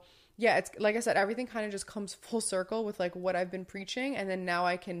 So yeah, it's like I said, everything kind of just comes full circle with like what I've been preaching. And then now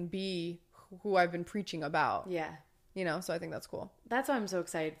I can be who I've been preaching about. Yeah. So I think that's cool. That's why I'm so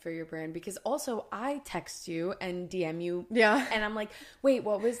excited for your brand, because also I text you and DM you. Yeah. And I'm like, wait,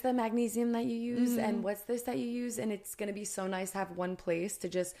 what was the magnesium that you use? And what's this that you use? And it's going to be so nice to have one place to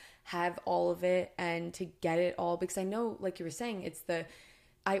just have all of it and to get it all. Because I know, like you were saying,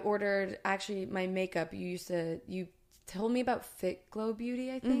 I ordered actually my makeup. You told me about Fit Glow Beauty,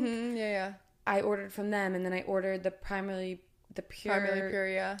 I think. Yeah. I ordered from them, and then I ordered the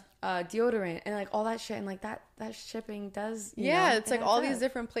Pure, deodorant and like all that shit, and like that shipping does it's like all these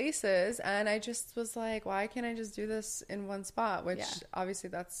different places, and I just was like, why can't I just do this in one spot? Which obviously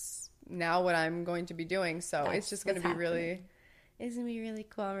that's now what I'm going to be doing, so it's just going to be really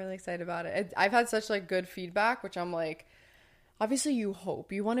cool. I'm really excited about it. I've had such like good feedback, which I'm like, obviously you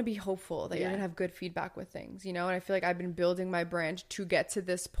want to be hopeful that you're going to have good feedback with things, and I feel like I've been building my brand to get to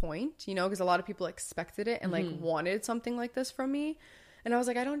this point, because a lot of people expected it and like wanted something like this from me. And I was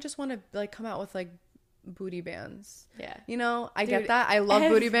like, I don't just want to like come out with like booty bands. Yeah. You know, I Dude, get that. I love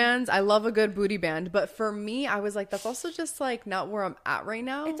booty bands. I love a good booty band. But for me, I was like, that's also just like not where I'm at right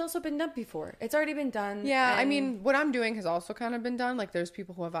now. It's also been done before. It's already been done. Yeah, I mean, what I'm doing has also kind of been done. Like, there's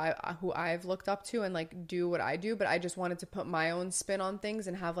people who I've looked up to and like do what I do, but I just wanted to put my own spin on things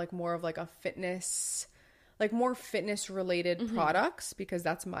and have like more of like a fitness, like more fitness related products, because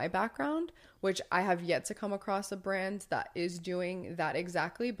that's my background, which I have yet to come across a brand that is doing that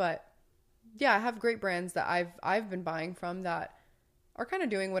exactly. But yeah, I have great brands that I've been buying from that are kind of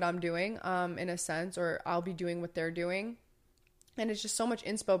doing what I'm doing, in a sense, or I'll be doing what they're doing. And it's just so much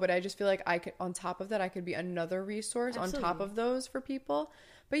inspo, but I just feel like I could, on top of that, I could be another resource on top of those for people.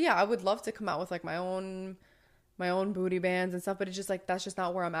 But yeah, I would love to come out with like my own booty bands and stuff, but it's just like, that's just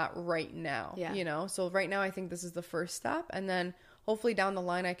not where I'm at right now, you know? So right now, I think this is the first step. And then hopefully down the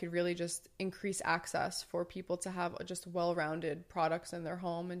line, I could really just increase access for people to have just well-rounded products in their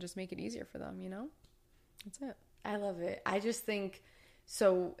home and just make it easier for them, you know? That's it. I love it. I just think,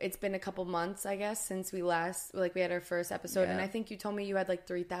 so it's been a couple months, I guess, since we last, like we had our first episode. And I think you told me you had like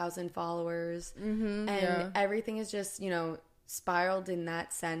 3,000 followers. And everything is just, you know, spiraled in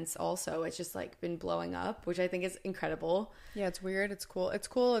that sense also. It's just like been blowing up, which I think is incredible. Yeah, it's weird. It's cool. It's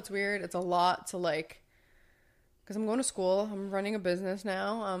cool. It's weird. It's a lot to like, because I'm going to school. I'm running a business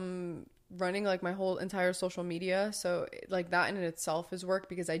now. I'm running like my whole entire social media. So like that in itself is work,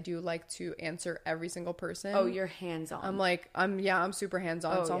 because I do like to answer every single person. Oh, you're hands-on. I'm super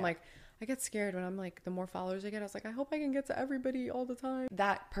hands-on. I'm like, I get scared when I'm like, the more followers I get, I was like, I hope I can get to everybody all the time.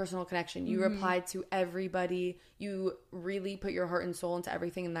 That personal connection. You replied to everybody. You really put your heart and soul into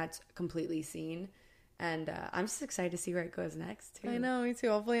everything, and that's completely seen. And I'm just excited to see where it goes next, too. I know, me too.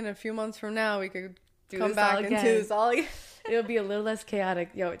 Hopefully in a few months from now, we could come back and do this all again. It'll be a little less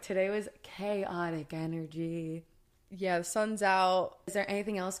chaotic. Yo, today was chaotic energy. Yeah, the sun's out. Is there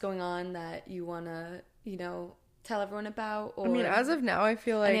anything else going on that you want to, you know, tell everyone about? Or I mean, as of now, I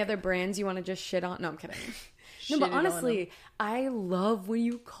feel like... Any other brands you want to just shit on? No, I'm kidding. No, but honestly, I love when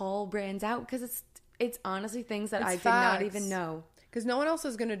you call brands out, because it's honestly things that I did not even know. Because no one else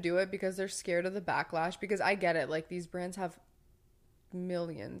is going to do it because they're scared of the backlash. Because I get it. Like, these brands have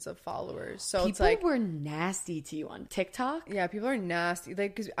millions of followers, so it's like, people were nasty to you on TikTok. Yeah, people are nasty.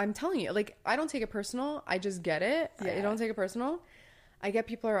 Like, because I'm telling you, like, I don't take it personal. I just get it. I don't take it personal. I get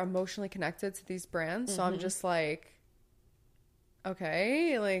people are emotionally connected to these brands, so I'm just like,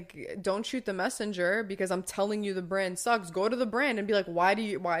 okay, like, don't shoot the messenger because I'm telling you the brand sucks. Go to the brand and be like, why do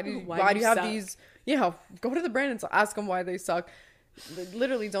you have these? Yeah, go to the brand and ask them why they suck.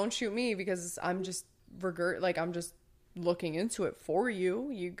 Literally, don't shoot me because I'm just I'm just looking into it for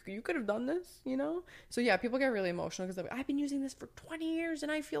you. You could have done this, you know? So yeah, people get really emotional because they're like, I've been using this for 20 years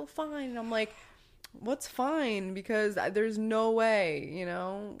and I feel fine. And I'm like, what's fine? Because there's no way, you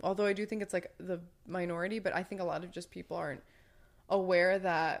know? Although I do think it's like the minority, but I think a lot of just people aren't aware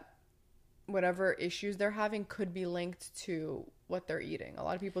that whatever issues they're having could be linked to what they're eating. A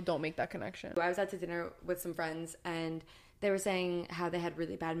lot of people don't make that connection. I was out to dinner with some friends, and they were saying how they had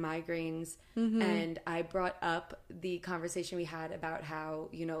really bad migraines. And I brought up the conversation we had about how,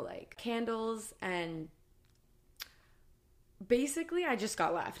 you know, like candles, and basically I just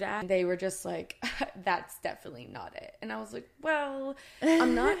got laughed at. They were just like, that's definitely not it. And I was like, well,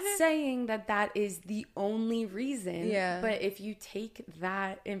 I'm not saying that is the only reason. Yeah. But if you take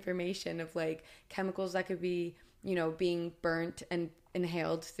that information of like chemicals that could be, you know, being burnt and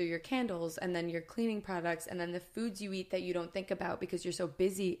inhaled through your candles, and then your cleaning products, and then the foods you eat that you don't think about because you're so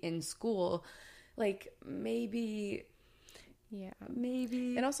busy in school, like maybe.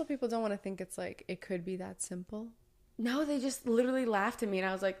 And also people don't want to think it's like, it could be that simple. No, they just literally laughed at me, and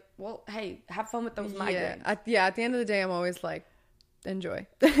I was like, well, hey, have fun with those migraines. At the end of the day, I'm always like, enjoy.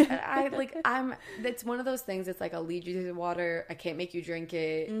 It's one of those things. It's like, I'll lead you to the water. I can't make you drink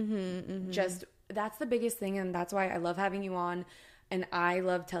it. Just, that's the biggest thing. And that's why I love having you on. And I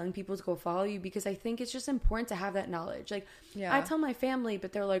love telling people to go follow you, because I think it's just important to have that knowledge. Like, I tell my family,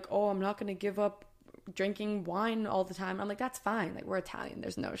 but they're like, oh, I'm not going to give up drinking wine all the time. I'm like, that's fine. Like, we're Italian.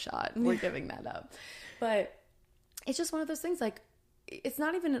 There's no shot. We're giving that up. But it's just one of those things. Like, it's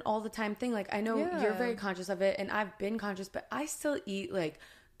not even an all the time thing. Like, I know you're very conscious of it, and I've been conscious, but I still eat like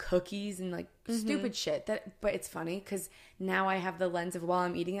cookies and like stupid shit. But it's funny because now I have the lens of, while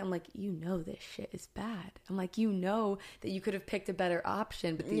I'm eating it, I'm like, you know, this shit is bad. I'm like, you know that you could have picked a better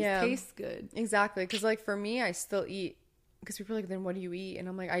option, but these taste good. Exactly. Because like for me, I still eat, because people are like, then what do you eat? And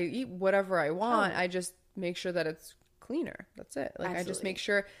I'm like, I eat whatever I want. I just make sure that it's cleaner. That's it. Like, Absolutely. I just make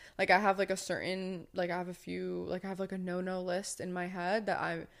sure, like, I have like a certain, like, I have a few, like, I have like a no list in my head that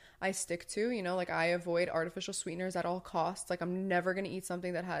I stick to, you know, like, I avoid artificial sweeteners at all costs. Like, I'm never going to eat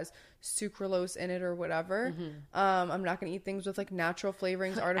something that has sucralose in it or whatever. I'm not going to eat things with like natural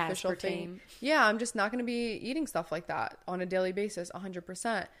flavorings, artificial things. Yeah, I'm just not going to be eating stuff like that on a daily basis,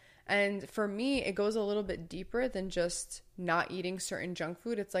 100%. And for me, it goes a little bit deeper than just not eating certain junk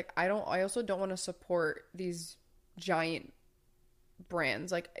food. It's like, I also don't want to support these giant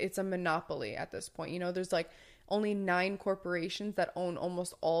brands. Like, it's a monopoly at this point. You know, there's like only 9 corporations that own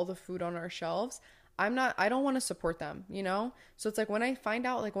almost all the food on our shelves. I don't want to support them, you know? So it's like, when I find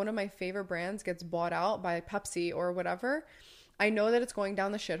out like one of my favorite brands gets bought out by Pepsi or whatever, I know that it's going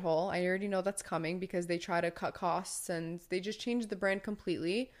down the shithole. I already know that's coming because they try to cut costs and they just change the brand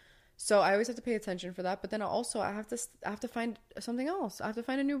completely. So I always have to pay attention for that. But then also I have to find something else. I have to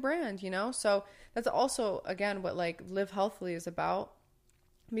find a new brand, you know? So that's also, again, what like Live Healthily is about,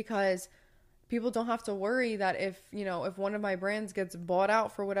 because people don't have to worry that if one of my brands gets bought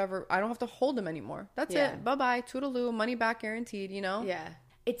out for whatever, I don't have to hold them anymore. That's it. Bye-bye. Toodaloo. Money back guaranteed, you know? Yeah.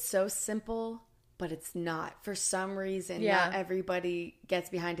 It's so simple, but it's not. For some reason, not everybody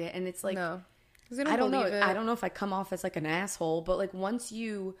gets behind it. And it's like, no. I don't know. I don't know if I come off as like an asshole, but like once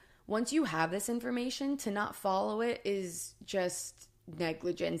you have this information, to not follow it is just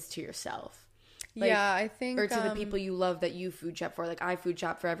negligence to yourself. Like, yeah, I think. Or to the people you love that you food shop for. Like, I food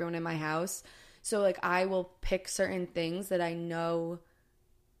shop for everyone in my house. So, like, I will pick certain things that I know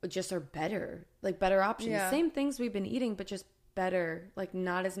just are better. Like, better options. Yeah. Same things we've been eating, but just better. Like,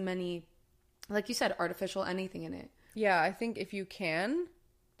 not as many, like you said, artificial anything in it. Yeah, I think if you can,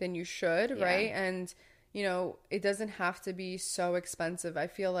 then you should, right? And, you know, it doesn't have to be so expensive. I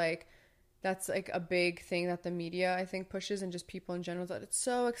feel like that's like a big thing that the media, I think, pushes, and just people in general, that it's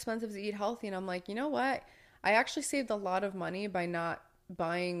so expensive to eat healthy. And I'm like, you know what? I actually saved a lot of money by not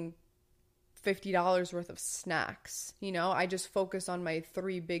buying $50 worth of snacks. You know, I just focus on my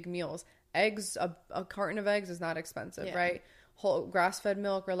 3 big meals. Eggs, a carton of eggs is not expensive, right? Whole grass-fed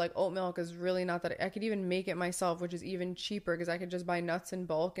milk or like oat milk is really not that. I could even make it myself, which is even cheaper because I could just buy nuts in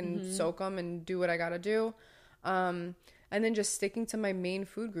bulk and soak them and do what I gotta do. And then just sticking to my main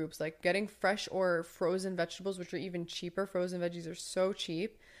food groups, like getting fresh or frozen vegetables, which are even cheaper. Frozen veggies are so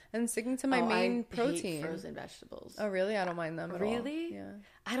cheap. And sticking to my main protein. Hate frozen vegetables. Oh, really? I don't mind them at all. Really? Yeah.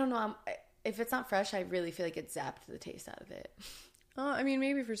 I don't know. If it's not fresh, I really feel like it zapped the taste out of it. I mean,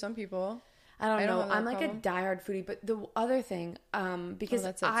 maybe for some people. I don't know. I'm like a diehard foodie. But the other thing, because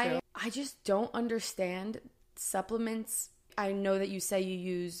I just don't understand supplements. I know that you say you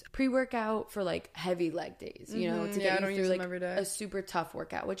use pre-workout for like heavy leg days, you know, to get you through like a super tough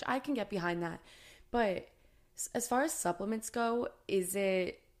workout, which I can get behind that. But as far as supplements go, is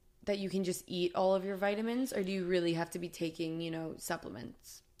it that you can just eat all of your vitamins, or do you really have to be taking, you know,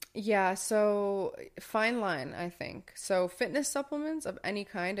 supplements? Yeah, so fine line, I think. So fitness supplements of any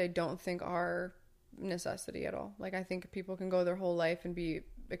kind, I don't think are necessity at all. Like, I think people can go their whole life and be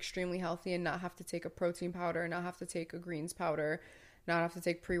extremely healthy and not have to take a protein powder, not have to take a greens powder, not have to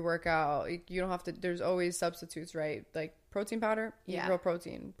take pre-workout. You don't have to, there's always substitutes, right? Like protein powder, eat real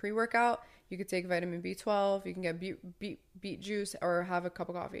protein. Pre-workout, you could take vitamin B12, you can get beet juice, or have a cup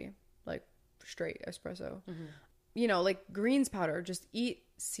of coffee, like straight espresso. You know, like greens powder, just eat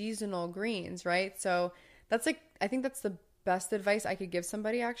seasonal greens, right? So that's like, I think that's the best advice I could give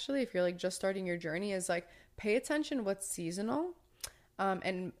somebody, actually, if you're like just starting your journey, is like pay attention what's seasonal,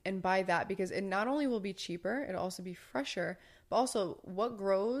 and buy that, because it not only will be cheaper, it'll also be fresher, but also what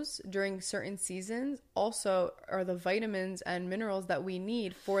grows during certain seasons also are the vitamins and minerals that we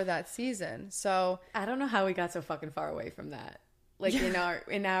need for that season. So I don't know how we got so fucking far away from that. Like in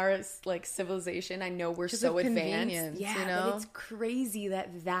our like civilization, I know we're so advanced. Yeah, you know? But it's crazy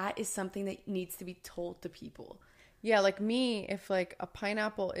that is something that needs to be told to people. Yeah, like me, if like a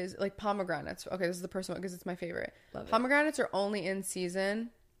pineapple is like pomegranates. Okay, this is the personal one because it's my favorite. Pomegranates are only in season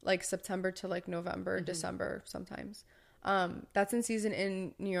like September to like November, December sometimes. That's in season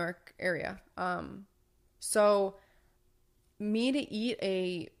in New York area. So me to eat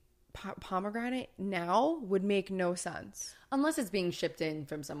a pomegranate now would make no sense. Unless it's being shipped in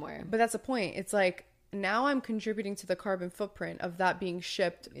from somewhere. But that's the point. It's like, now I'm contributing to the carbon footprint of that being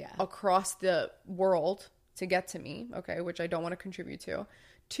shipped across the world to get to me, okay, which I don't want to contribute to.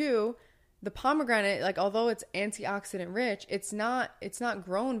 2, the pomegranate, like, although it's antioxidant rich, it's not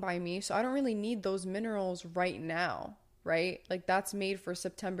grown by me, so I don't really need those minerals right now, right? Like, that's made for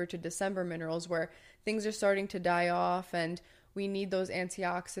September to December minerals, where things are starting to die off, and we need those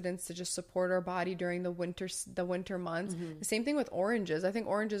antioxidants to just support our body during the winter months. The same thing with oranges. I think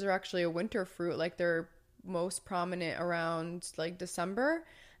oranges are actually a winter fruit. Like, they're most prominent around like December.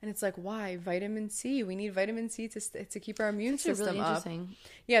 And it's like, why? Vitamin C. We need vitamin C to keep our immune system up.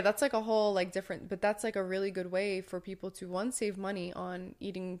 Yeah, that's like a whole like different, but that's like a really good way for people to, one, save money on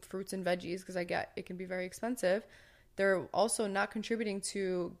eating fruits and veggies, because I get it can be very expensive. They're also not contributing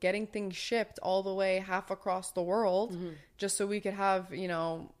to getting things shipped all the way half across the world just so we could have, you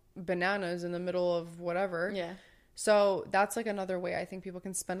know, bananas in the middle of whatever. Yeah. So that's like another way I think people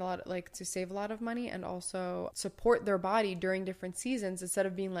can spend a lot, like to save a lot of money and also support their body during different seasons, instead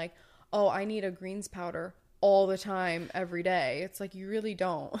of being like, oh, I need a greens powder all the time every day. It's like, you really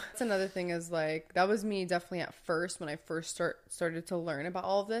don't. That's another thing, is like, that was me definitely at first when I first started to learn about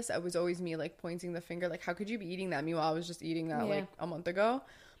all of this. It was always me like pointing the finger, like, how could you be eating that? Meanwhile, I was just eating that like a month ago.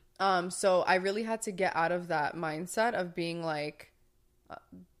 So I really had to get out of that mindset of being like,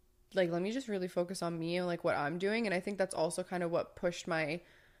 let me just really focus on me and like what I'm doing. And I think that's also kind of what pushed my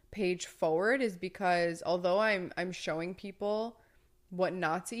page forward, is because although I'm showing people what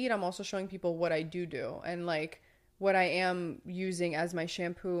not to eat, I'm also showing people what I do and like what I am using as my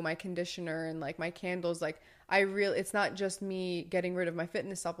shampoo, my conditioner, and like my candles. Like it's not just me getting rid of my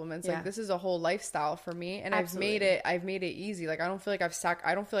fitness supplements. Like this is a whole lifestyle for me, and Absolutely. I've made it easy. Like I don't feel like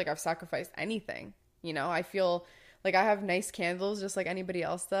I've sacrificed anything. You know, I feel like I have nice candles just like anybody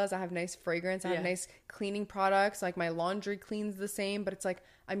else does. I have nice fragrance. I have nice cleaning products. Like my laundry cleans the same, but it's like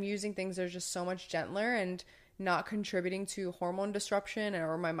I'm using things that are just so much gentler and not contributing to hormone disruption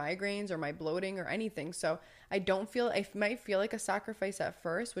or my migraines or my bloating or anything. So I might feel like a sacrifice at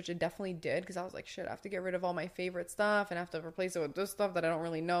first, which it definitely did, because I was like, shit, I have to get rid of all my favorite stuff and I have to replace it with this stuff that I don't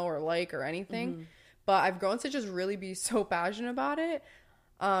really know or like or anything. But I've grown to just really be so passionate about it.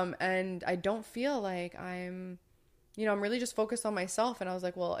 And I don't feel like I'm really just focused on myself. And I was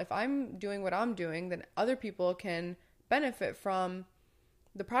like, well, if I'm doing what I'm doing, then other people can benefit from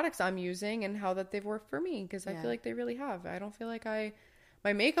the products I'm using and how that they've worked for me, because I feel like they really have. I don't feel like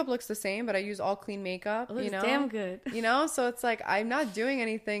my makeup looks the same, but I use all clean makeup. It looks damn good. So it's like I'm not doing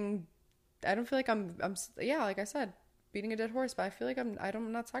anything. I don't feel like I'm like I said, beating a dead horse, but I feel like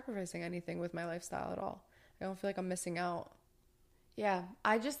I'm not sacrificing anything with my lifestyle at all. I don't feel like I'm missing out. Yeah,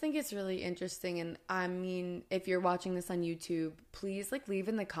 I just think it's really interesting. And I mean, if you're watching this on YouTube, please like leave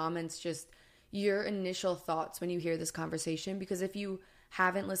in the comments just your initial thoughts when you hear this conversation, because if you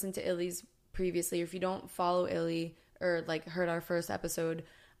haven't listened to Illie's previously, or if you don't follow Illie or like heard our first episode,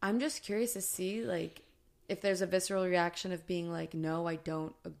 I'm just curious to see like if there's a visceral reaction of being like, no, I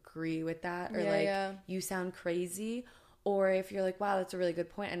don't agree with that, or you sound crazy, or if you're like, wow, that's a really good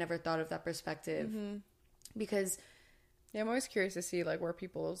point, I never thought of that perspective. Because I'm always curious to see like where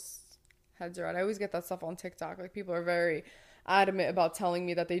people's heads are at. I always get that stuff on TikTok. Like people are very adamant about telling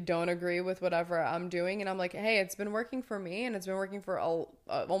me that they don't agree with whatever I'm doing, and I'm like, hey, it's been working for me, and it's been working for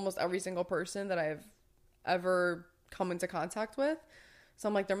almost every single person that I've ever come into contact with. So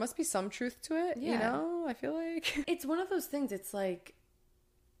I'm like, there must be some truth to it. I feel like it's one of those things. It's like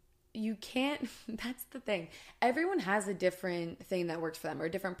you can't that's the thing, everyone has a different thing that works for them, or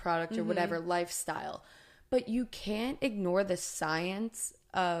a different product or whatever lifestyle, but you can't ignore the science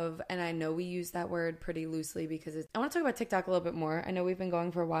of, and I know we use that word pretty loosely because I want to talk about TikTok a little bit more. I know we've been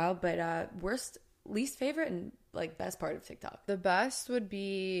going for a while, but worst, least favorite, and like best part of TikTok. The best would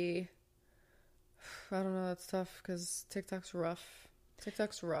be, I don't know, that's tough because TikTok's rough.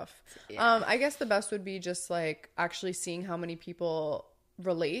 Yeah. I guess the best would be just like actually seeing how many people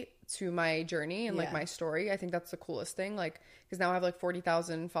relate to my journey and like my story. I think that's the coolest thing, like because now I have like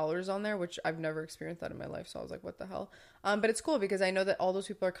 40,000 followers on there, which I've never experienced that in my life, so I was like, what the hell. But it's cool because I know that all those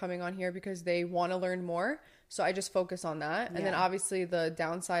people are coming on here because they want to learn more, so I just focus on that. And then obviously the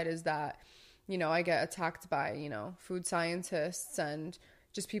downside is that I get attacked by food scientists and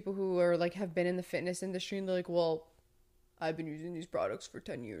just people who are like have been in the fitness industry, and they're like, well, I've been using these products for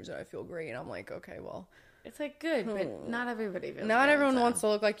 10 years and I feel great. And I'm like, okay, well, it's like good, but not everybody feels not everyone wants to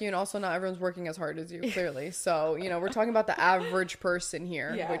look like you, and also not everyone's working as hard as you, clearly. So, we're talking about the average person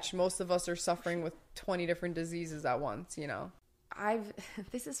here, which most of us are suffering with 20 different diseases at once,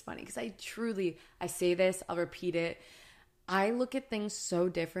 This is funny because I say this, I'll repeat it. I look at things so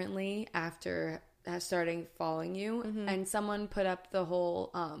differently after starting following you, and someone put up the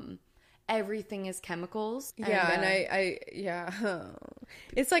whole, everything is chemicals.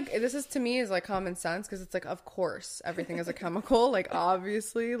 It's like, this is to me is like common sense, because it's like, of course everything is a chemical. Like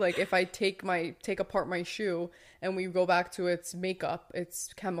obviously, like if I take apart my shoe and we go back to its makeup,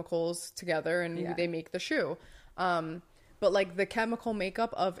 it's chemicals together and they make the shoe. But like the chemical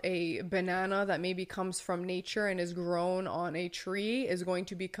makeup of a banana that maybe comes from nature and is grown on a tree is going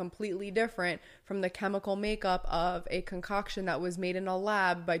to be completely different from the chemical makeup of a concoction that was made in a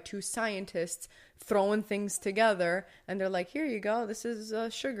lab by 2 scientists throwing things together, and they're like, here you go, this is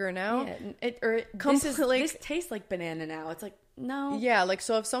sugar now. This tastes like banana now. It's like, no. Yeah, like,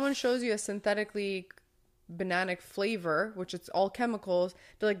 so if someone shows you a synthetically banana flavor, which it's all chemicals,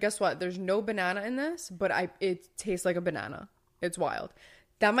 they're like, guess what, there's no banana in this, but it tastes like a banana. It's wild.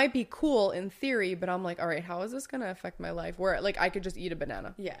 That might be cool in theory, but I'm like, all right, how is this gonna affect my life, where like I could just eat a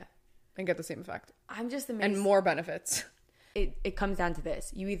banana and get the same effect? I'm just amazed. And more benefits. It comes down to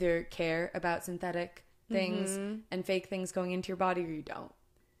this: you either care about synthetic things and fake things going into your body, or you don't.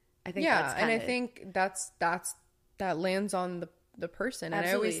 I think that's and I think that lands on the person.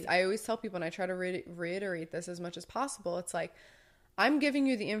 Absolutely. And I always tell people, and I try to reiterate this as much as possible, it's like, I'm giving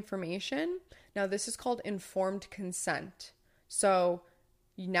you the information. Now this is called informed consent. So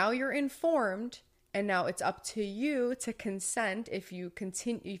now you're informed, and now it's up to you to consent if you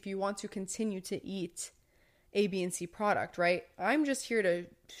want to continue to eat A, B, and C product, right? I'm just here to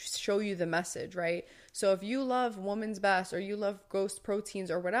show you the message, right? So if you love Woman's Best, or you love Ghost Proteins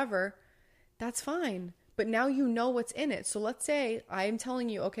or whatever, that's fine. But now you know what's in it. So let's say I'm telling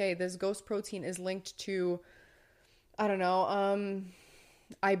you, okay, this Ghost Protein is linked to, I don't know,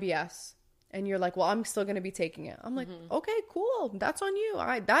 IBS. And you're like, well, I'm still going to be taking it. I'm like, okay, cool. That's on you.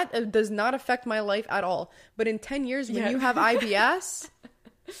 That does not affect my life at all. But in 10 years, when you have IBS,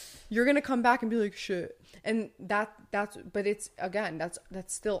 you're going to come back and be like, shit. And but it's, again,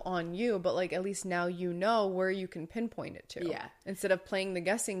 that's still on you. But like, at least now you know where you can pinpoint it to. Yeah. Instead of playing the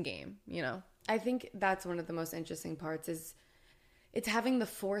guessing game, you know? I think that's one of the most interesting parts, is it's having the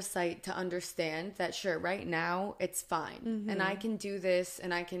foresight to understand that, sure, right now it's fine. And I can do this,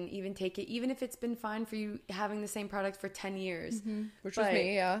 and I can even take it, even if it's been fine for you having the same product for 10 years. Which was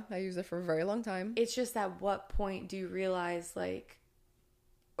me, yeah. I used it for a very long time. It's just, at what point do you realize, like,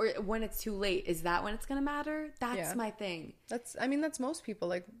 or when it's too late? Is that when it's going to matter? That's my thing. That's most people.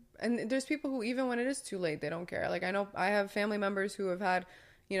 Like, and there's people who, even when it is too late, they don't care. Like, I know I have family members who have had,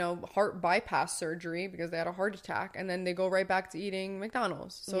 you know, heart bypass surgery because they had a heart attack, and then they go right back to eating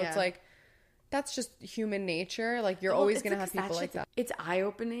McDonald's. So it's like, that's just human nature. Like, you're always going to have people like that. It's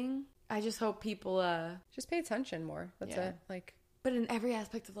eye-opening. I just hope people just pay attention more. That's it. Like, but in every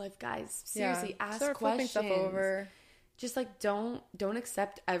aspect of life, guys, seriously, ask start questions. Stuff over. Just like, don't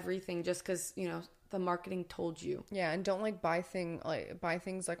accept everything just because, you know, the marketing told you. Yeah, and don't like buy things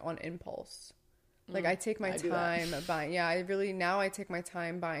like on impulse. Like, I take my time buying. Yeah, I take my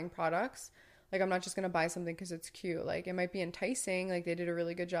time buying products. Like, I'm not just going to buy something because it's cute. Like, it might be enticing. Like, they did a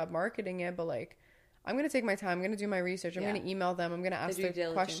really good job marketing it. But, like, I'm going to take my time. I'm going to do my research. I'm going to email them. I'm going to ask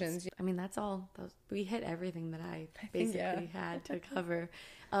the questions. I mean, that's all. We hit everything that I basically had to cover.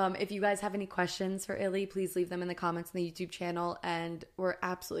 If you guys have any questions for Illie, please leave them in the comments on the YouTube channel, and we're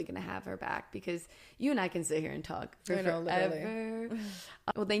absolutely going to have her back, because you and I can sit here and talk for forever. Literally.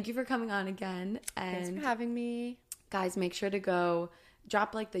 Well, thank you for coming on again. And thanks for having me. Guys, make sure to go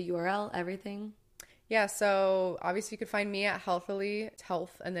drop like the URL, everything. Yeah, so obviously you could find me at Healthillie. It's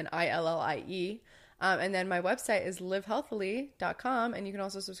health and then ILLIE. And then my website is livehealthily.com, and you can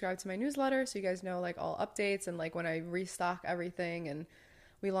also subscribe to my newsletter so you guys know like all updates and like when I restock everything, and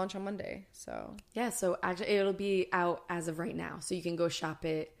we launch on Monday. So yeah, so actually it'll be out as of right now, so you can go shop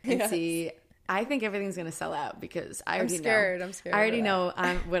it and see. I think everything's gonna sell out because I'm scared. I already know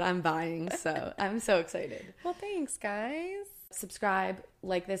what I'm buying, so I'm so excited. Well, thanks, guys. Subscribe,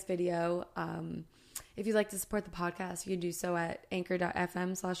 like this video. If you'd like to support the podcast, you can do so at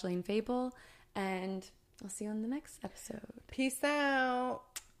anchor.fm/lanefable. And I'll see you on the next episode. Peace out.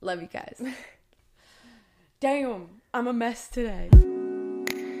 Love you guys. Damn, I'm a mess today.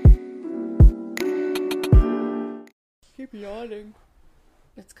 Keep yawning.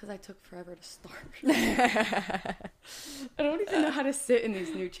 It's because I took forever to start. I don't even know how to sit in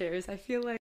these new chairs. I feel like